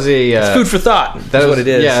 well, that was it's food for thought. That's what it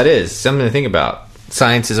is. Yeah, it is. Something to think about.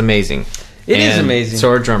 Science is amazing. It is amazing. So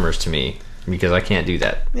are drummers to me, because I can't do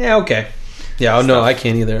that. Yeah, okay. Yeah, no, I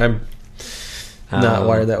can't either. I'm not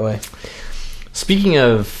wired that way. Speaking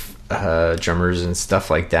of drummers and stuff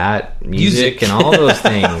like that, music and all those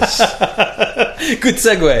things. Good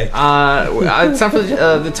segue. It's time for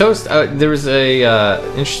the toast. There was a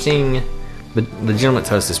interesting... The Gentlemint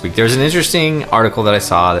Toast this week. There's an interesting article that I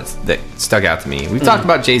saw that stuck out to me. We've talked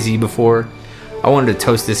about Jay-Z before. I wanted to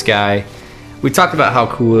toast this guy. We talked about how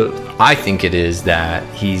cool I think it is that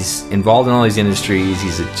he's involved in all these industries.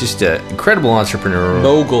 He's just an incredible entrepreneur.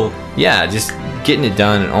 Mogul. Yeah, just getting it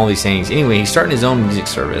done and all these things. Anyway, he's starting his own music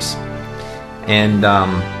service. And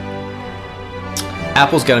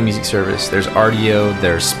Apple's got a music service. There's Rdio.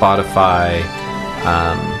 There's Spotify.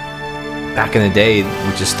 Back in the day,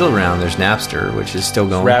 which is still around, there's Napster, which is still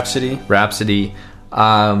going. Rhapsody.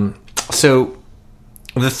 So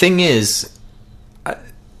the thing is,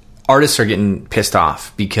 artists are getting pissed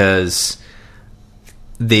off because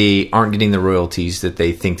they aren't getting the royalties that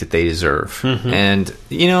they think that they deserve. Mm-hmm. And,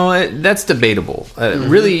 that's debatable.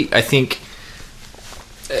 Really, I think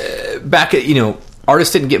back at,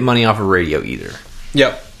 artists didn't get money off of radio either.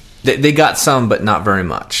 Yep. They got some, but not very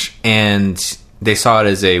much. And they saw it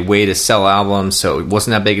as a way to sell albums, so it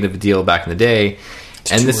wasn't that big of a deal back in the day.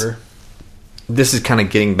 And this is kind of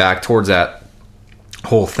getting back towards that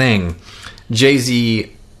whole thing.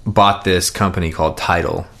 Jay-Z bought this company called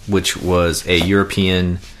Tidal, which was a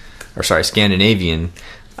Scandinavian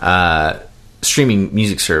streaming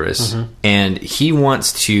music service. Mm-hmm. And he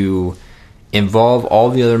wants to involve all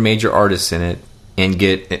the other major artists in it and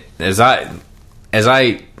get, as I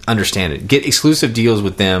understand it, get exclusive deals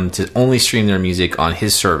with them to only stream their music on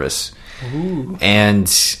his service. Ooh.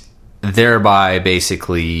 And thereby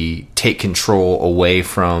basically take control away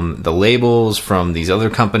from the labels, from these other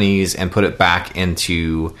companies, and put it back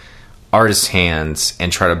into artists' hands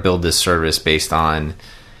and try to build this service based on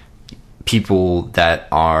people that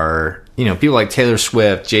are, people like Taylor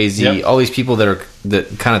Swift, Jay-Z, yep. All these people that are the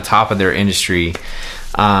kind of top of their industry.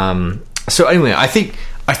 So anyway, I think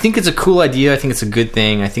it's a cool idea. I think it's a good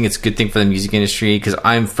thing. I think it's a good thing for the music industry because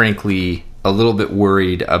I'm frankly a little bit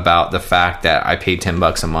worried about the fact that I pay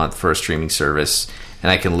 $10 a month for a streaming service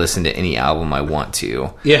and I can listen to any album I want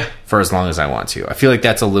to. Yeah. For as long as I want to. I feel like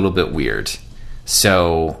that's a little bit weird.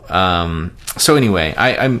 So anyway,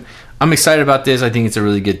 I'm excited about this. I think it's a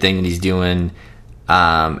really good thing that he's doing.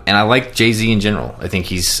 And I like Jay-Z in general. I think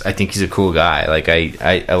he's a cool guy. Like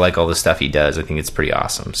I like all the stuff he does. I think it's pretty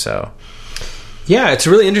awesome. So yeah, it's a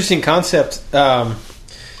really interesting concept.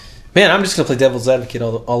 Man, I'm just gonna play devil's advocate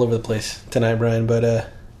all over the place tonight, Brian. But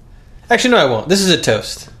actually, no, I won't. This is a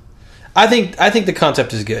toast. I think the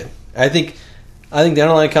concept is good. I think the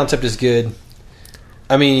underlying concept is good.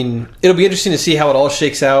 I mean, it'll be interesting to see how it all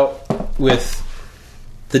shakes out with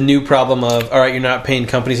the new problem of, all right, you're not paying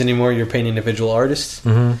companies anymore, you're paying individual artists.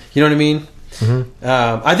 Mm-hmm. You know what I mean? Mm-hmm.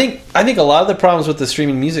 I think a lot of the problems with the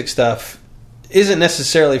streaming music stuff isn't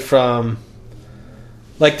necessarily from,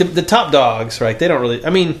 like, the top dogs, right? They don't really, I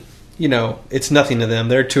mean, you know, it's nothing to them.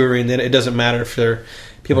 They're touring. It doesn't matter if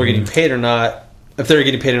people are getting paid or not, if they're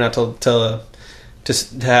getting paid or not to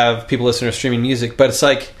have people listen to streaming music. But it's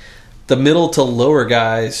like the middle to lower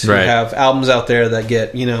guys who have albums out there that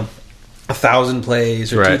get, you know, 1,000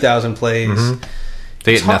 plays or 2,000 plays. Mm-hmm.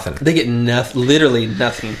 They get nothing. They get literally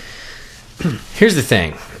nothing. Here's the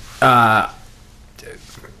thing.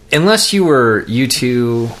 Unless you were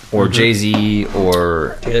U2 or Jay-Z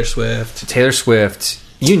or Taylor Swift,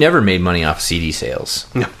 you never made money off CD sales.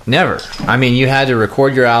 No. Never. I mean, you had to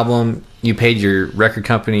record your album. You paid your record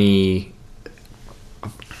company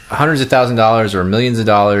hundreds of thousands of dollars or millions of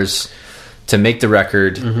dollars to make the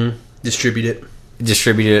record. Mm-hmm.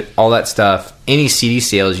 Distribute it, all that stuff. Any CD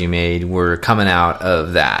sales you made were coming out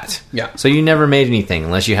of that. Yeah. So you never made anything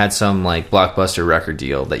unless you had some like blockbuster record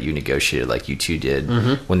deal that you negotiated like U2 did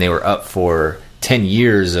when they were up for 10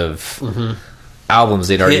 years of albums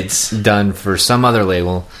they'd already done for some other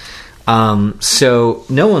label. So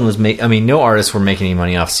no one was no artists were making any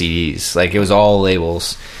money off CDs. Like, it was all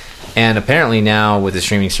labels. And apparently now with the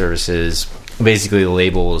streaming services, basically the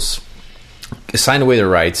labels signed away their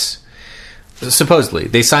rights. Supposedly,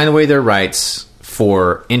 they signed away their rights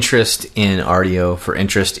for interest in Rdio, for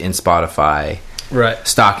interest in Spotify,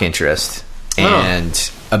 stock interest,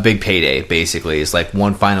 and a big payday. Basically, is like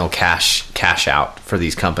one final cash out for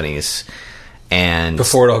these companies, and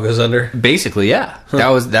before it all goes under. Basically, yeah,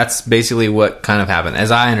 that's basically what kind of happened,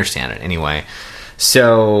 as I understand it, anyway.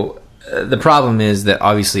 So the problem is that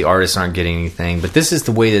obviously artists aren't getting anything, but this is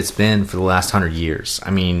the way that's been for the last 100 years.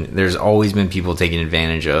 I mean, there's always been people taking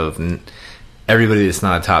advantage of everybody that's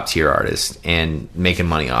not a top tier artist and making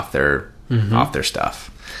money off their stuff.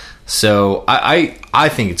 So I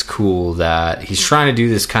think it's cool that he's trying to do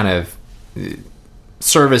this kind of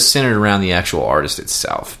service centered around the actual artist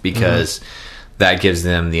itself, because that gives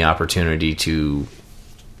them the opportunity to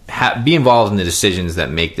be involved in the decisions that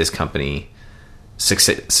make this company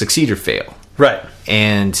succeed or fail. Right.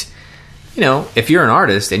 And, you know, if you're an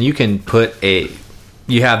artist and you can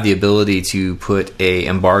you have the ability to put a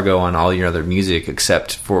embargo on all your other music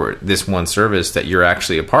except for this one service that you're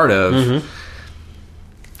actually a part of,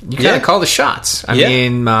 you kind of call the shots. I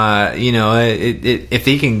mean, you know, if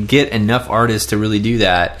they can get enough artists to really do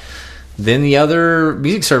that, then the other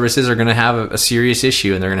music services are going to have a serious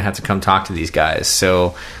issue, and they're going to have to come talk to these guys.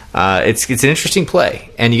 So it's an interesting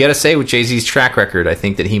play, and you got to say, with Jay-Z's track record, I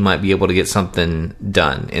think that he might be able to get something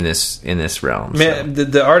done in this realm. Man, so.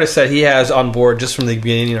 the artists that he has on board just from the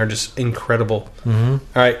beginning are just incredible. All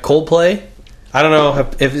right, Coldplay. I don't know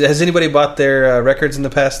if has anybody bought their records in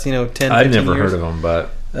the past 10, 15 I've never years? heard of them,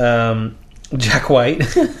 but Jack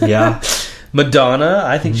White. Yeah. Madonna,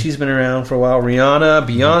 I think she's been around for a while. Rihanna,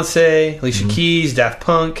 Beyonce, Alicia Keys, Daft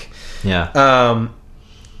Punk. Yeah.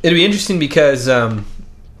 It'll be interesting because,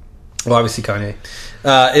 obviously Kanye.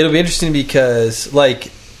 It'll be interesting because,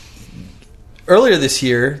 like, earlier this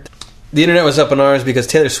year, the internet was up in arms because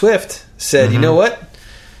Taylor Swift said, you know what?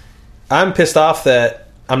 I'm pissed off that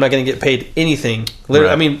I'm not going to get paid anything.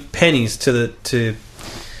 Literally, I mean, pennies to the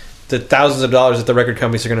thousands of dollars that the record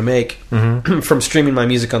companies are going to make from streaming my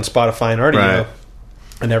music on Spotify and Rdio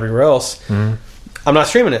and everywhere else. I'm not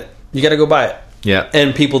streaming it. You got to go buy it. Yeah.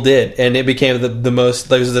 And people did, and it became the most.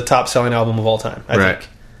 It was the top selling album of all time. I think.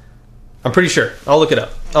 I'm pretty sure. I'll look it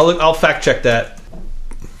up. I'll fact check that.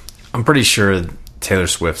 I'm pretty sure Taylor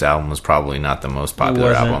Swift's album was probably not the most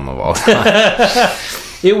popular album of all time.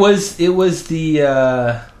 It was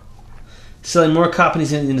the selling more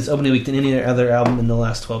copies in its opening week than any other album in the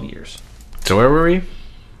last 12 years. So where were we?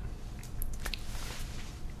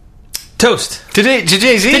 Toast to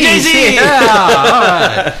Jay-Z. Yeah, all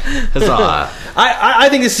right. Huzzah. I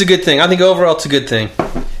think this is a good thing. I think overall it's a good thing.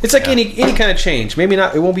 It's like any kind of change. Maybe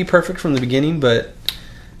not. It won't be perfect from the beginning, but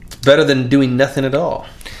it's better than doing nothing at all.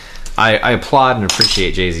 I applaud and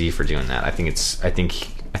appreciate Jay-Z for doing that. I think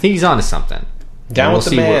he's onto something. Down with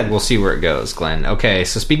the man. We'll see where it goes, Glenn. Okay,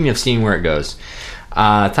 so speaking of seeing where it goes,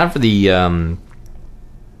 time for the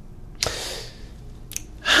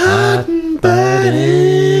hot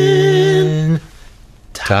button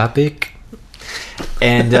topic.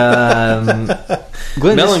 And Glenn,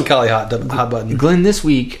 melancholy hot button. Glenn, this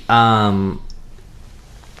week, look,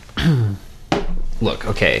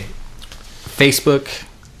 okay, Facebook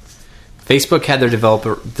had their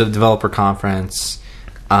developer conference.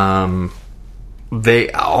 All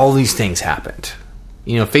these things happened.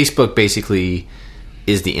 Facebook basically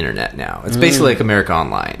is the internet now. It's basically like America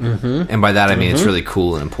Online. And by that I mean it's really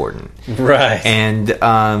cool and important. Right. And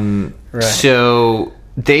so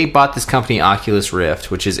they bought this company, Oculus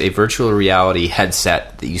Rift, which is a virtual reality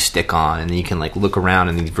headset that you stick on, and then you can like look around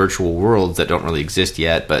in these virtual worlds that don't really exist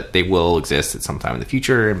yet, but they will exist at some time in the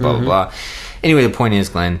future, and blah, blah, blah. Anyway, the point is,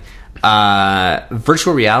 Glenn,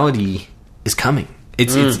 virtual reality is coming.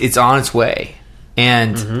 It's on its way.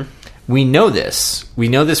 And we know this. We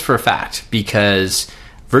know this for a fact, because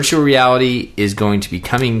virtual reality is going to be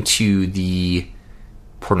coming to the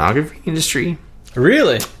pornography industry.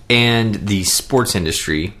 Really? And the sports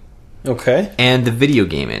industry. Okay. And the video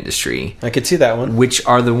game industry. I could see that one. Which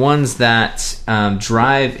are the ones that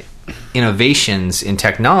drive innovations in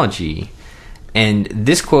technology. And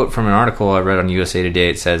this quote from an article I read on USA Today,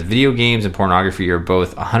 it says, video games and pornography are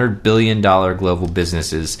both $100 billion global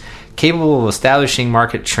businesses capable of establishing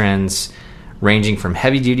market trends ranging from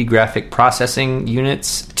heavy-duty graphic processing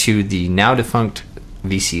units to the now-defunct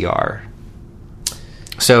VCR.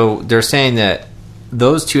 So they're saying that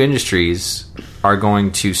those two industries are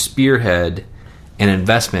going to spearhead an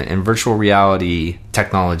investment in virtual reality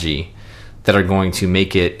technology that are going to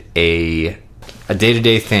make it a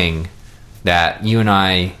day-to-day thing that you and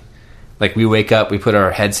I, like, we wake up, we put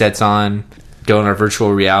our headsets on, go in our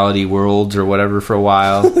virtual reality worlds or whatever for a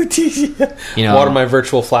while. You know, water my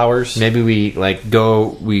virtual flowers. Maybe we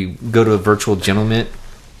go to a virtual gentlemint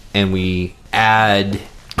and we add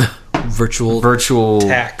virtual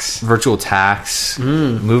tax,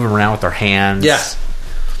 moving around with our hands,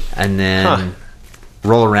 and then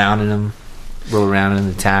roll around in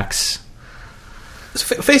the tax.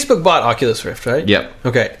 So Facebook bought Oculus Rift, right? Yep.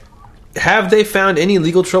 Okay. Have they found any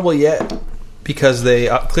legal trouble yet? Because they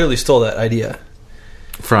clearly stole that idea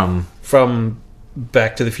from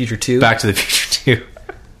Back to the Future 2. Back to the Future 2.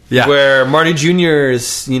 Yeah. Where Marty Jr.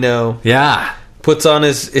 is, puts on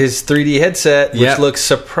his 3D headset, which looks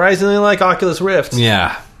surprisingly like Oculus Rift.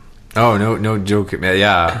 Yeah. Oh, no joke.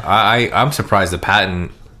 Yeah. I'm surprised the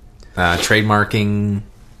patent trademarking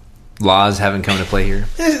laws haven't come into play here.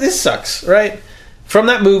 This sucks, right? From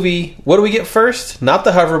that movie, what do we get first? Not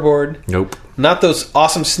the hoverboard. Nope. Not those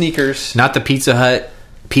awesome sneakers. Not the Pizza Hut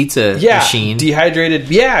pizza machine. Dehydrated.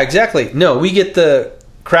 Yeah, exactly. No, we get the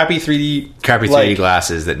crappy 3D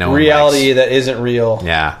glasses that no one reality likes. That isn't real.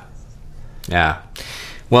 Yeah.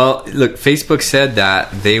 Well, look, Facebook said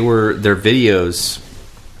that their videos,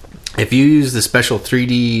 if you use the special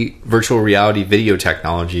 3D virtual reality video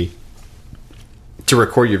technology to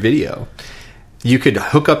record your video, you could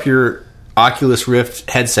hook up your Oculus Rift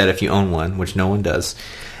headset if you own one, which no one does,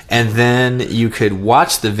 and then you could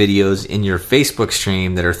watch the videos in your Facebook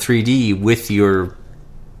stream that are 3D with your...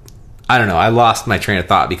 I don't know, I lost my train of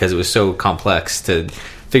thought because it was so complex to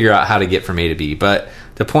figure out how to get from A to B, but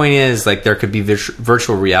the point is, like, there could be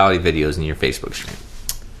virtual reality videos in your Facebook stream.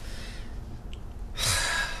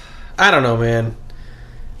 I don't know, man.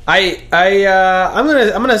 I'm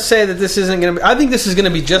gonna say that this isn't gonna be... I think this is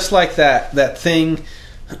gonna be just like that thing...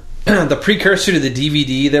 the precursor to the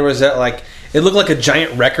DVD. There was that, like, it looked like a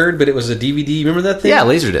giant record, but it was a DVD. Remember that thing? Yeah,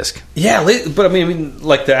 Laserdisc. Yeah, but I mean,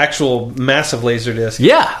 like the actual massive Laserdisc.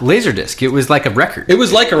 Yeah, Laserdisc. It was like a record. It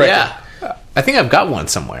was like a record. Yeah. I think I've got one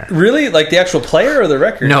somewhere. Really? Like the actual player or the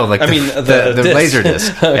record? No, like the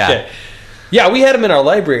Laserdisc. Okay. Yeah, we had them in our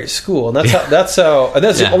library at school, and that's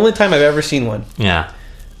the only time I've ever seen one. Yeah.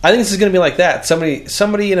 I think this is going to be like that.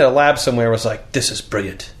 Somebody in a lab somewhere was like, "This is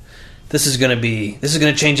brilliant. This is going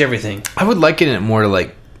to change everything." I would liken it more to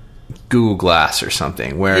like Google Glass or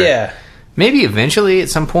something, where maybe eventually at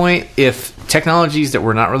some point, if technologies that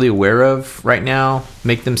we're not really aware of right now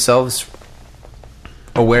make themselves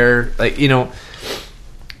aware, like,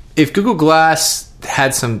 if Google Glass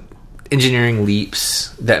had some engineering leaps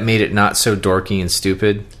that made it not so dorky and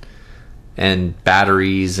stupid, and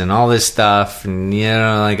batteries and all this stuff, and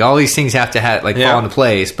like all these things have to fall into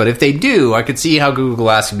place. But if they do, I could see how Google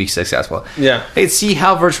Glass could be successful. Yeah, I could see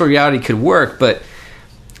how virtual reality could work. But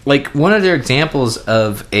like one of their examples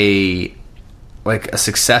of a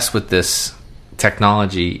success with this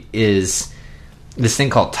technology is this thing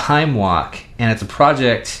called Time Walk, and it's a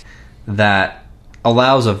project that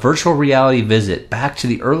allows a virtual reality visit back to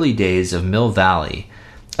the early days of Mill Valley,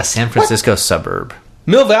 a San Francisco suburb.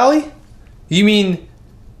 Mill Valley? You mean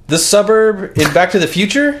the suburb in Back to the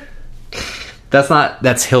Future?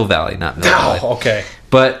 That's Hill Valley, not Mill Valley. Oh, okay.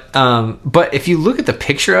 But if you look at the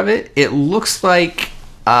picture of it, it looks like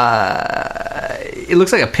a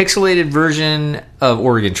pixelated version of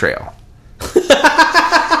Oregon Trail.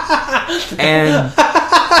 And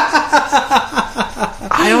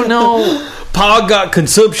I don't know. Pog got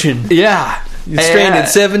consumption. Yeah. You're stranded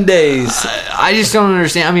 7 days. I just don't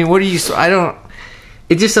understand. I mean, what do you? I don't.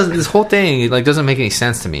 It just doesn't. This whole thing like doesn't make any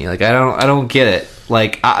sense to me. Like I don't get it.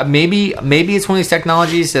 Like maybe it's one of these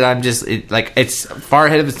technologies that I'm just it's far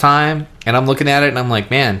ahead of its time, and I'm looking at it and I'm like,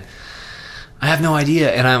 man, I have no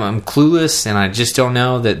idea, and I'm clueless, and I just don't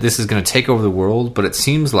know that this is going to take over the world. But it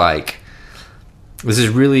seems like this is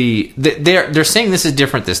really they're saying this is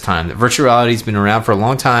different this time. That virtual reality's been around for a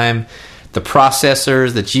long time. The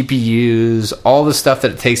processors, the GPUs, all the stuff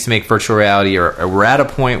that it takes to make virtual reality, we're at a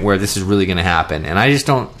point where this is really going to happen. And I just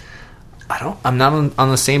don't. I'm not on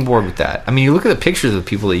the same board with that. I mean, you look at the pictures of the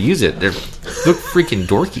people that use it; they look freaking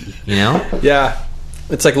dorky, you know? Yeah,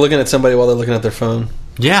 it's like looking at somebody while they're looking at their phone.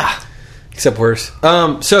 Yeah, except worse.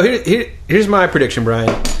 So here's my prediction,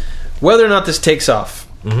 Brian. Whether or not this takes off,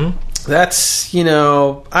 that's I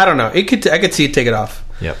don't know. I could see it take it off.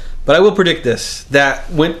 Yep. But I will predict this: that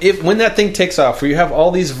when that thing takes off, where you have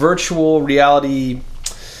all these virtual reality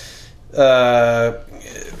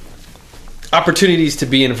opportunities to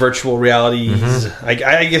be in virtual realities,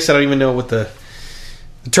 I guess I don't even know what the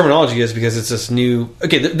terminology is because it's this new.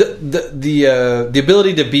 Okay, the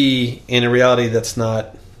ability to be in a reality that's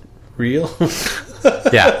not real.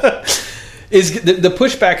 Yeah, is the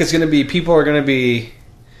pushback is going to be people are going to be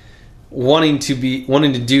wanting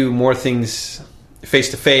to do more things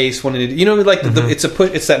face to face, wanting to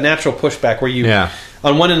it's that natural pushback where you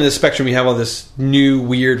on one end of the spectrum you have all this new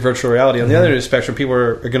weird virtual reality. On the other end of the spectrum, people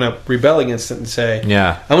are going to rebel against it and say,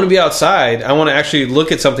 I want to be outside. I want to actually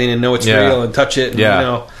look at something and know it's real and touch it.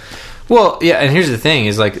 And, Well, yeah, and here's the thing: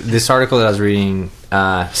 is like this article that I was reading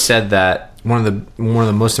said that one of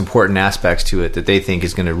the most important aspects to it that they think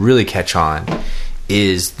is going to really catch on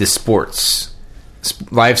is the sports,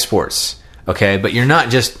 live sports. Okay, but you're not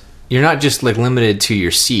just like limited to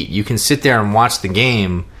your seat. You can sit there and watch the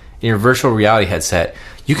game in your virtual reality headset.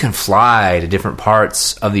 You can fly to different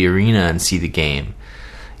parts of the arena and see the game.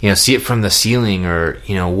 See it from the ceiling or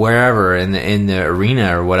wherever in the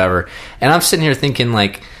arena or whatever. And I'm sitting here thinking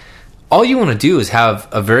like, all you want to do is have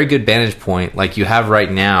a very good vantage point like you have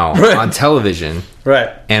right now on television, right,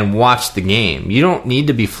 and watch the game. You don't need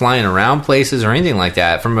to be flying around places or anything like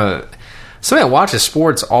that. From somebody that watches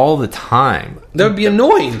sports all the time, that would be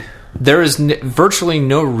annoying. There is virtually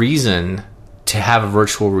no reason to have a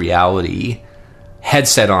virtual reality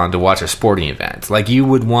headset on to watch a sporting event. Like you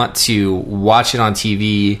would want to watch it on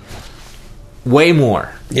TV way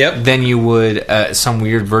more than you would some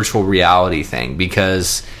weird virtual reality thing,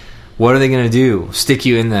 because what are they going to do? Stick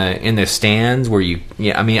you in the stands where you?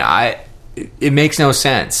 Yeah, I mean, it makes no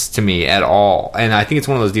sense to me at all. And I think it's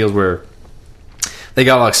one of those deals where they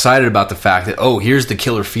got all excited about the fact that here's the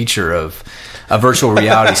killer feature of a virtual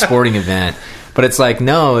reality sporting event. But it's like,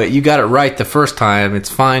 no, you got it right the first time. It's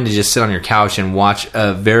fine to just sit on your couch and watch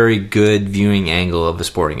a very good viewing angle of a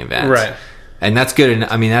sporting event. Right. And that's good. And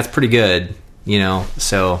I mean, that's pretty good,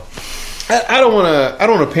 so. I don't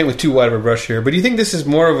want to paint with too wide of a brush here, but do you think this is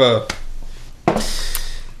more of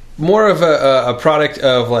a product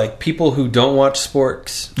of like people who don't watch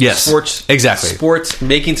sports? Yes. Sports. Exactly. Sports,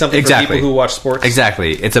 making something for people who watch sports?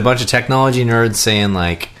 Exactly. It's a bunch of technology nerds saying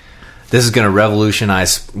like, this is going to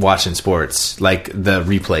revolutionize watching sports like the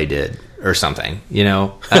replay did or something,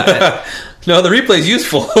 No, the replay is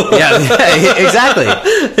useful. yeah, exactly.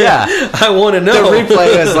 Yeah. I want to know. The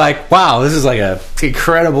replay is like, wow, this is like a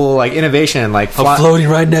incredible like innovation. Like I'm floating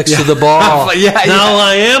right next to the ball. Now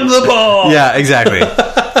I am the ball. Yeah, exactly.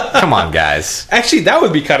 Come on, guys. Actually, that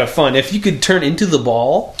would be kind of fun if you could turn into the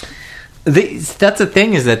ball. That's the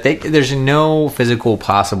thing, is that there's no physical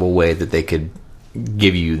possible way that they could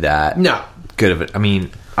give you that. No. Good of it. I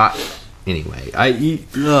mean, anyway,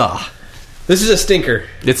 this is a stinker.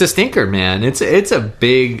 It's a stinker, man. It's a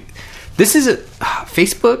big. This is a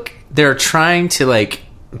Facebook. They're trying to like.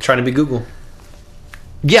 I'm trying to be Google.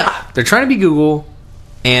 Yeah, they're trying to be Google,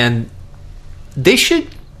 and they should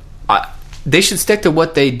stick to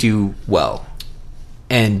what they do well,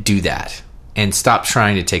 and do that, and stop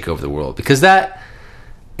trying to take over the world, because that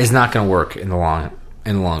is not going to work in the long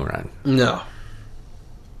run. No.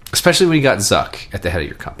 Especially when you got Zuck at the head of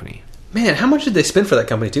your company. Man, how much did they spend for that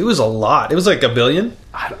company, too? It was a lot. It was like $1 billion.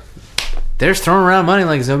 They're just throwing around money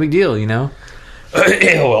like it's no big deal,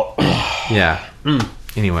 Well. Yeah.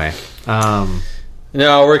 Anyway.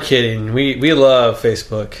 No, we're kidding. We love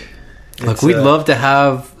Facebook. Look, we'd love to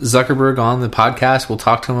have Zuckerberg on the podcast. We'll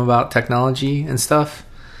talk to him about technology and stuff.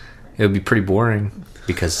 It would be pretty boring,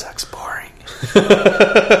 because Zuck's boring.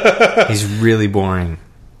 He's really boring.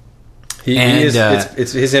 He is.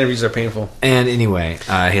 His interviews are painful. And anyway,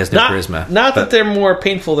 he has no charisma. Not that they're more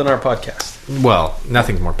painful than our podcast. Well,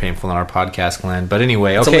 nothing's more painful than our podcast, Glenn. But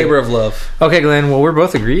anyway, it's a labor of love. Okay, Glenn. Well, we're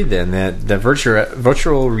both agreed then that the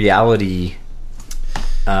virtual reality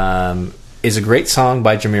is a great song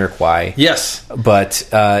by Jamiroquai. Yes, but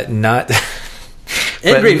not.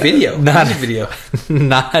 And great video. Not music video.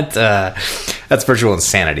 Not. That's virtual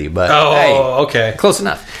insanity. But okay, close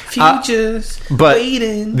enough. Futures, but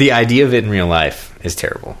waiting. The idea of it in real life is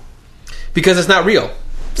terrible because it's not real.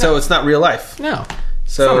 So it's not real life. No,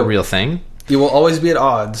 so it's not a real thing. You will always be at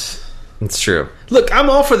odds. It's true. Look, I'm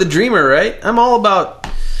all for the dreamer, right? I'm all about,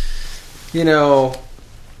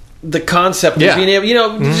 the concept of being able,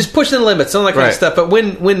 just pushing the limits, all that kind of stuff. But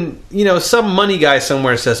when some money guy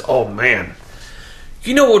somewhere says, "Oh man,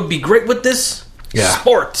 what would be great with this? Yeah.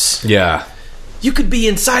 Sports. Yeah. You could be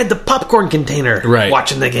inside the popcorn container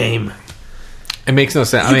watching the game. It makes no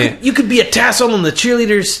sense. You could be a tassel on the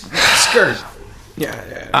cheerleader's skirt. Yeah,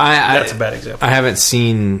 that's a bad example. I haven't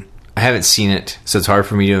seen it, so it's hard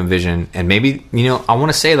for me to envision. And maybe I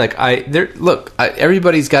want to say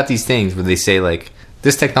everybody's got these things where they say like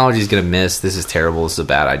this technology is going to miss. This is terrible. This is a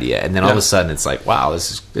bad idea. And then all of a sudden it's like, wow,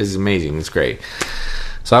 this is amazing. It's great.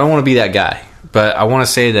 So I don't want to be that guy, but I want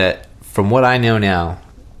to say that from what I know now,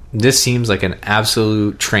 this seems like an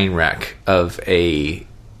absolute train wreck of a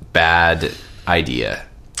bad idea.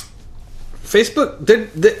 Facebook,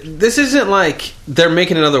 this isn't like they're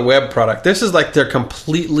making another web product. This is like they've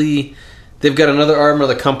got another arm of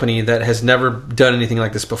the company that has never done anything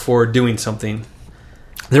like this before doing something.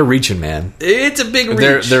 They're reaching, man. It's a big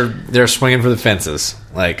reach. They're swinging for the fences.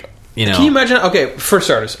 Like, Can you imagine? Okay, for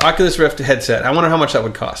starters, Oculus Rift headset. I wonder how much that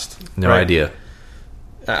would cost. No idea.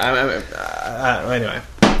 Anyway,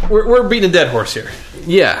 we're beating a dead horse here.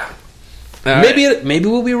 Yeah. Maybe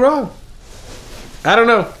we'll be wrong. I don't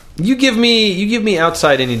know. You give me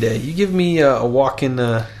outside any day. You give me a walk in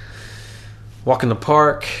the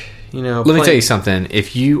park. Let me tell you something.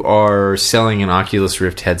 If you are selling an Oculus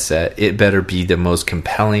Rift headset, it better be the most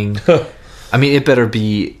compelling. It better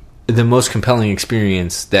be the most compelling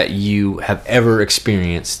experience that you have ever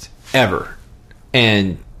experienced ever,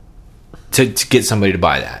 and to get somebody to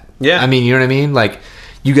buy that. Yeah, you know what I mean. Like,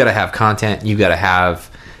 you got to have content. You got to have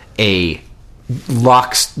a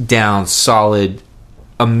locks down, solid,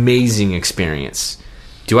 amazing experience.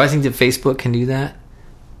 Do I think that Facebook can do that?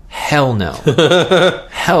 Hell no.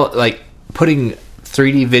 Hell, like putting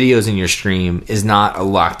 3D videos in your stream is not a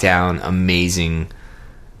lockdown, amazing,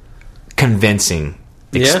 convincing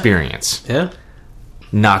experience. Yeah.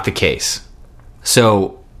 Not the case.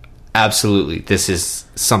 So, absolutely, this is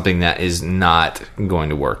something that is not going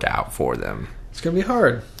to work out for them. It's going to be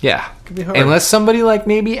hard. Yeah. It could be hard. Unless somebody like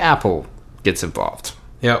maybe Apple gets involved.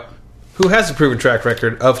 Yep. Who has a proven track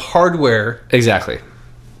record of hardware. Exactly.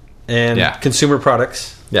 And consumer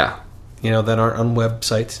products. Yeah. That aren't on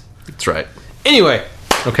websites. That's right. Anyway.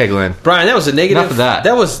 Okay, Glenn. Brian, that was a negative. Enough of that.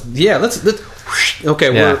 That was, let's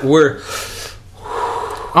okay, yeah. we're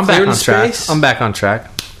I'm back on track. Space. I'm back on track.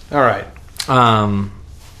 All right.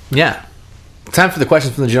 Yeah. Time for the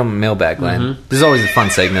questions from the gentleman mailbag, Glenn. Mm-hmm. This is always a fun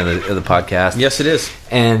segment of the podcast. Yes, it is.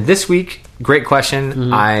 And this week, great question.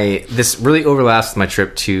 Mm-hmm. This really overlaps with my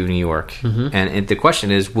trip to New York. Mm-hmm. And the question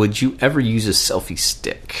is, would you ever use a selfie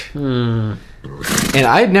stick? Mm. And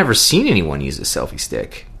I had never seen anyone use a selfie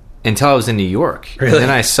stick until I was in New York. Really? And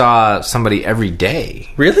then I saw somebody every day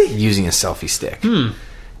using a selfie stick. And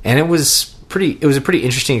it was a pretty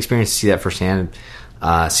interesting experience to see that firsthand.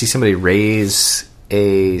 See somebody raise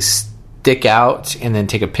a stick out and then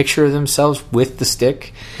take a picture of themselves with the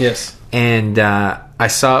stick. Yes. And I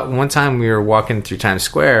saw one time we were walking through Times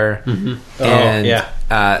Square,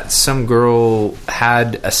 and some girl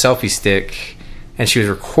had a selfie stick, and she was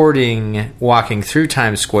recording walking through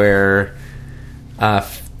Times Square,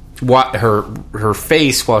 her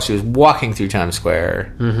face while she was walking through Times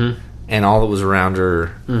Square, and all that was around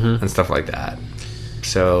her, and stuff like that.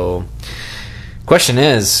 So, question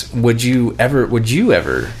is, would you ever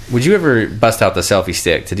bust out the selfie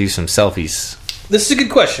stick to do some selfies? This is a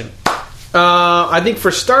good question. I think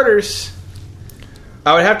for starters,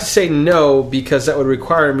 I would have to say no, because that would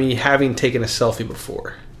require me having taken a selfie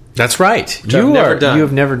before. That's right. You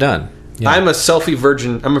have never done. Yeah. I'm a selfie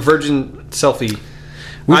virgin. I'm a virgin selfie.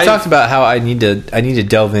 We've talked about how I need to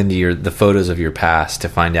delve into the photos of your past to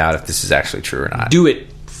find out if this is actually true or not. Do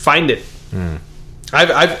it. Find it.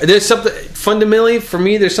 There's something fundamentally for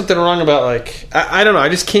me. There's something wrong about I don't know. I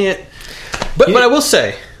just can't. But I will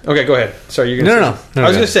say. Okay, go ahead. Sorry, you're gonna. No. I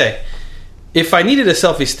was gonna say, if I needed a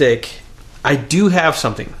selfie stick, I do have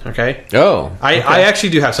something. Okay. Oh. I actually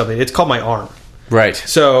do have something. It's called my arm. Right.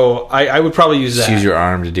 So I would probably use that. Just use your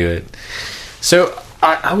arm to do it. So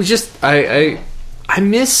I was just I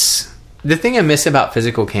miss the thing I miss about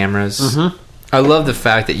physical cameras. Mm-hmm. I love the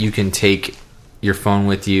fact that you can take your phone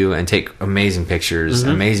with you and take amazing pictures,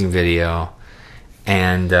 amazing video,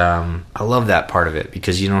 and I love that part of it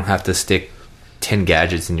because you don't have to stick 10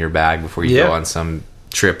 gadgets in your bag before you go on some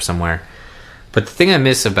trip somewhere. But the thing I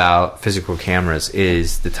miss about physical cameras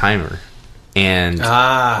is the timer. And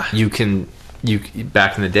you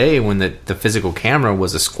back in the day when the physical camera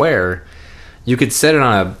was a square, you could set it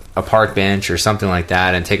on a park bench or something like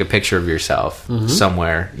that and take a picture of yourself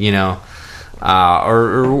somewhere, you know,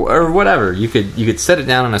 or whatever. You could set it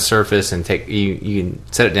down on a surface and you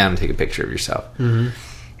can set it down and take a picture of yourself. And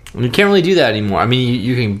you can't really do that anymore. I mean,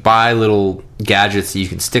 you can buy little gadgets that you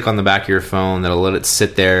can stick on the back of your phone that'll let it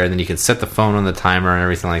sit there, and then you can set the phone on the timer and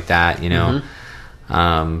everything like that, you know.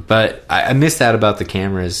 But I miss that about the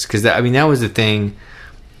cameras because that was the thing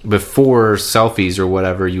before selfies or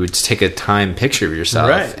whatever. You would take a time picture of yourself,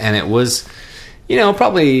 right? And it was, you know,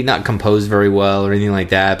 probably not composed very well or anything like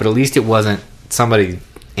that. But at least it wasn't somebody,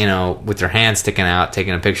 you know, with their hand sticking out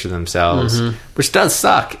taking a picture of themselves, which does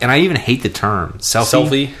suck. And I even hate the term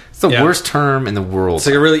selfie. It's the worst term in the world. It's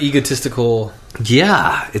like a really egotistical.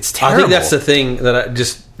 Yeah, it's terrible. I think that's the thing that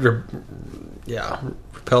just repels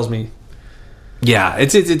me. Yeah,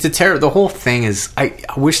 it's a terrible. The whole thing is, I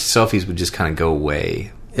wish selfies would just kind of go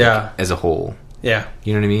away. Yeah, as a whole. Yeah,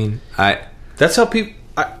 you know what I mean. That's how people.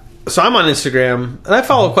 So I'm on Instagram, and I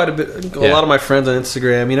follow quite a bit. A lot of my friends on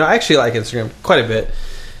Instagram. You know, I actually like Instagram quite a bit.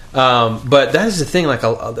 But that is the thing. Like,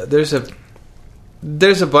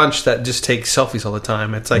 there's a bunch that just take selfies all the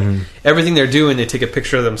time. It's like everything they're doing, they take a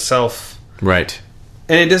picture of themselves. Right.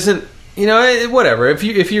 And it doesn't. You know, whatever.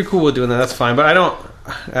 If you're cool with doing that, that's fine. But I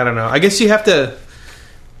don't know. I guess you have to,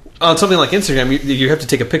 on something like Instagram, you have to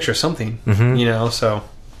take a picture of something, you know, so.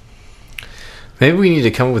 Maybe we need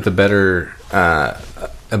to come up with a better,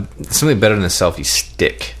 something better than a selfie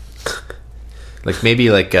stick. Like maybe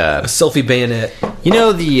like a selfie bayonet. You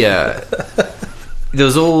know,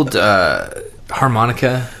 those old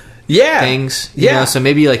harmonica things? You know? So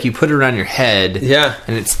maybe like you put it around your head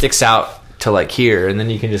and it sticks out to like here, and then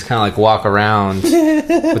you can just kind of like walk around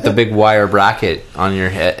with the big wire bracket on your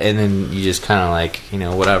head, and then you just kind of like, you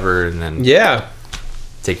know, whatever, and then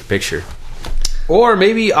take a picture. Or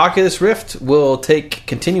maybe Oculus Rift will take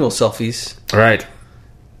continual selfies, right,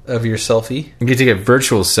 of your selfie. You can take a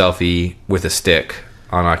virtual selfie with a stick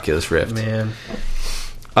on Oculus Rift. Man,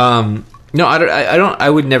 no, I don't. I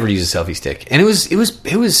would never use a selfie stick, and it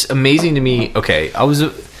was amazing to me. Okay, I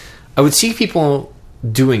would see people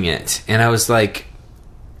doing it, and I was like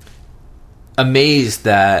amazed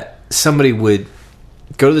that somebody would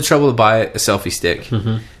go to the trouble to buy a selfie stick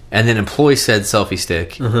and then employ said selfie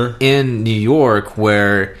stick in New York,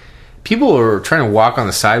 where people are trying to walk on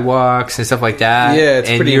the sidewalks and stuff like that. Yeah, it's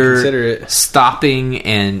pretty inconsiderate. Stopping,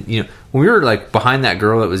 and you know, when we were like behind that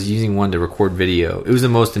girl that was using one to record video, it was the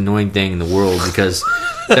most annoying thing in the world because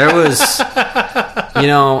there was, you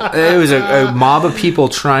know, it was a mob of people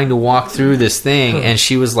trying to walk through this thing, and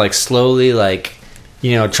she was like slowly, like,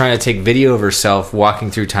 you know, trying to take video of herself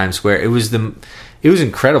walking through Times Square. It was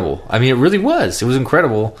incredible. I mean, it really was. It was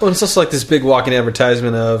incredible. Well, it's also like this big walking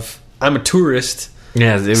advertisement of I'm a tourist.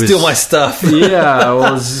 Yeah, it was, steal my stuff. Yeah,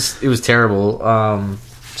 well, it was terrible.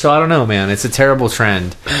 So I don't know, man. It's a terrible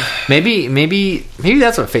trend. Maybe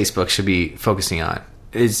that's what Facebook should be focusing on.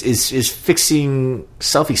 Is fixing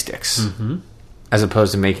selfie sticks as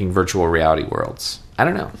opposed to making virtual reality worlds. I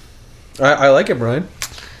don't know. I like it, Brian.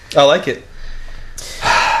 I like it.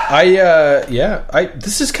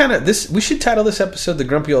 This is kind of this. We should title this episode the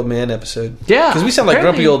Grumpy Old Man episode. Yeah, because we sound like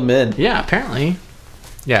grumpy old men. Yeah, apparently.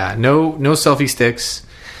 Yeah, no selfie sticks,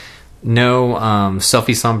 no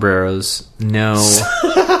selfie sombreros, no.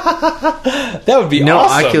 That would be no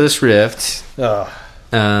awesome. Oculus Rift. Oh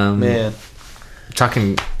man,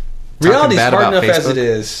 talking reality's bad hard about enough Facebook. as it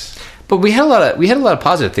is. But we had a lot of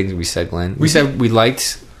positive things we said, Glenn. We said we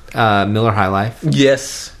liked Miller High Life.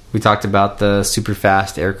 Yes. We talked about the super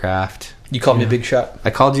fast aircraft. You called me a big shot.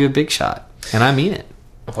 I called you a big shot, and I mean it.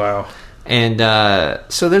 Wow. And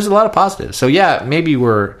so there's a lot of positives. So yeah, maybe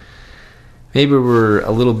we're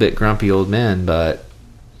a little bit grumpy old men, but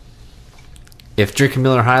if drinking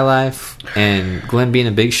Miller High Life and Glenn being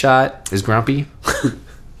a big shot is grumpy,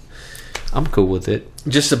 I'm cool with it.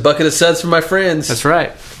 Just a bucket of suds for my friends. That's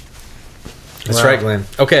right. That's right, Glenn.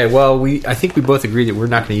 Okay, well, I think we both agree that we're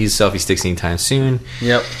not going to use selfie sticks anytime soon.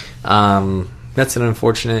 Yep. That's an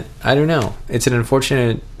unfortunate. I don't know. It's an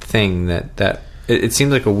unfortunate thing that it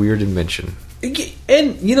seems like a weird invention.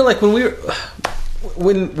 And you know, like when we were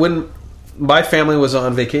when my family was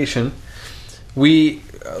on vacation. We,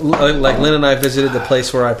 like Lynn and I visited the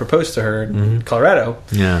place where I proposed to her in Colorado.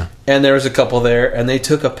 Yeah. And there was a couple there, and they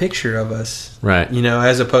took a picture of us. Right. You know,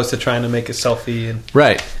 as opposed to trying to make a selfie. And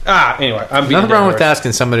Right. Anyway, I'm being Nothing wrong with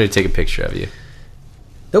asking somebody to take a picture of you.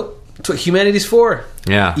 Nope. That's what humanity's for.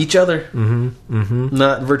 Yeah. Each other.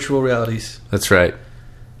 Not virtual realities. That's right.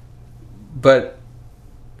 But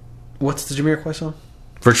what's the Jamiroquai song?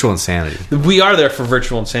 Virtual insanity. We are there for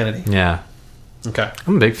virtual insanity. Yeah. Okay.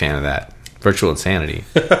 I'm a big fan of that. Virtual insanity.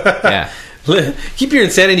 Yeah. Keep your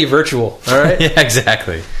insanity virtual, all right? Yeah,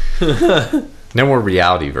 exactly. No more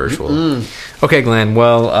reality virtual. Okay, Glenn.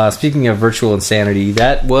 Well, speaking of virtual insanity,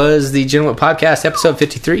 that was the Gentleman Podcast, episode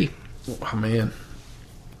 53. Oh, man.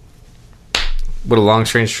 What a long,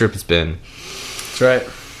 strange trip it's been. That's right.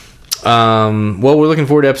 Well, we're looking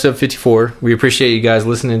forward to episode 54. We appreciate you guys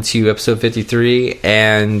listening to episode 53,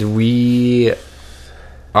 and we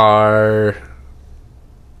are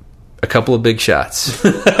a couple of big shots.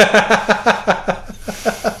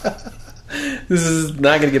 This is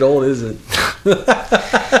not going to get old, is it?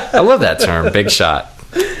 I love that term, big shot.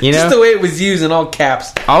 You know, just the way it was used in all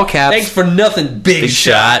caps. All caps. Thanks for nothing, big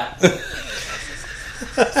shot.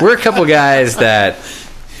 We're a couple guys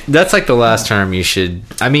that's like the last term you should.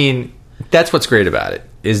 I mean, that's what's great about it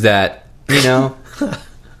is that, you know,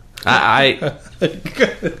 I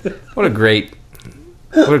what a great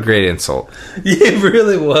insult. It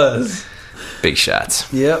really was. Big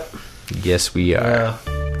shots. Yep. Yes, we are.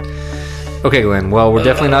 Okay, Glenn. Well, we're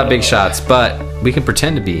definitely not big shots, but we can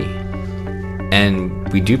pretend to be.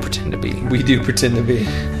 And we do pretend to be. We do pretend to be.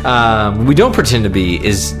 What we don't pretend to be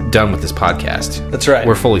is done with this podcast. That's right.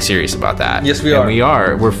 We're fully serious about that. Yes, we and are. We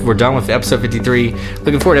are. We're done with episode 53.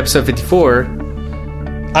 Looking forward to episode 54.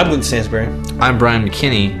 I'm Glenn Stansberry. I'm Brian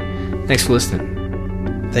McKinney. Thanks for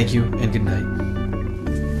listening. Thank you and good night.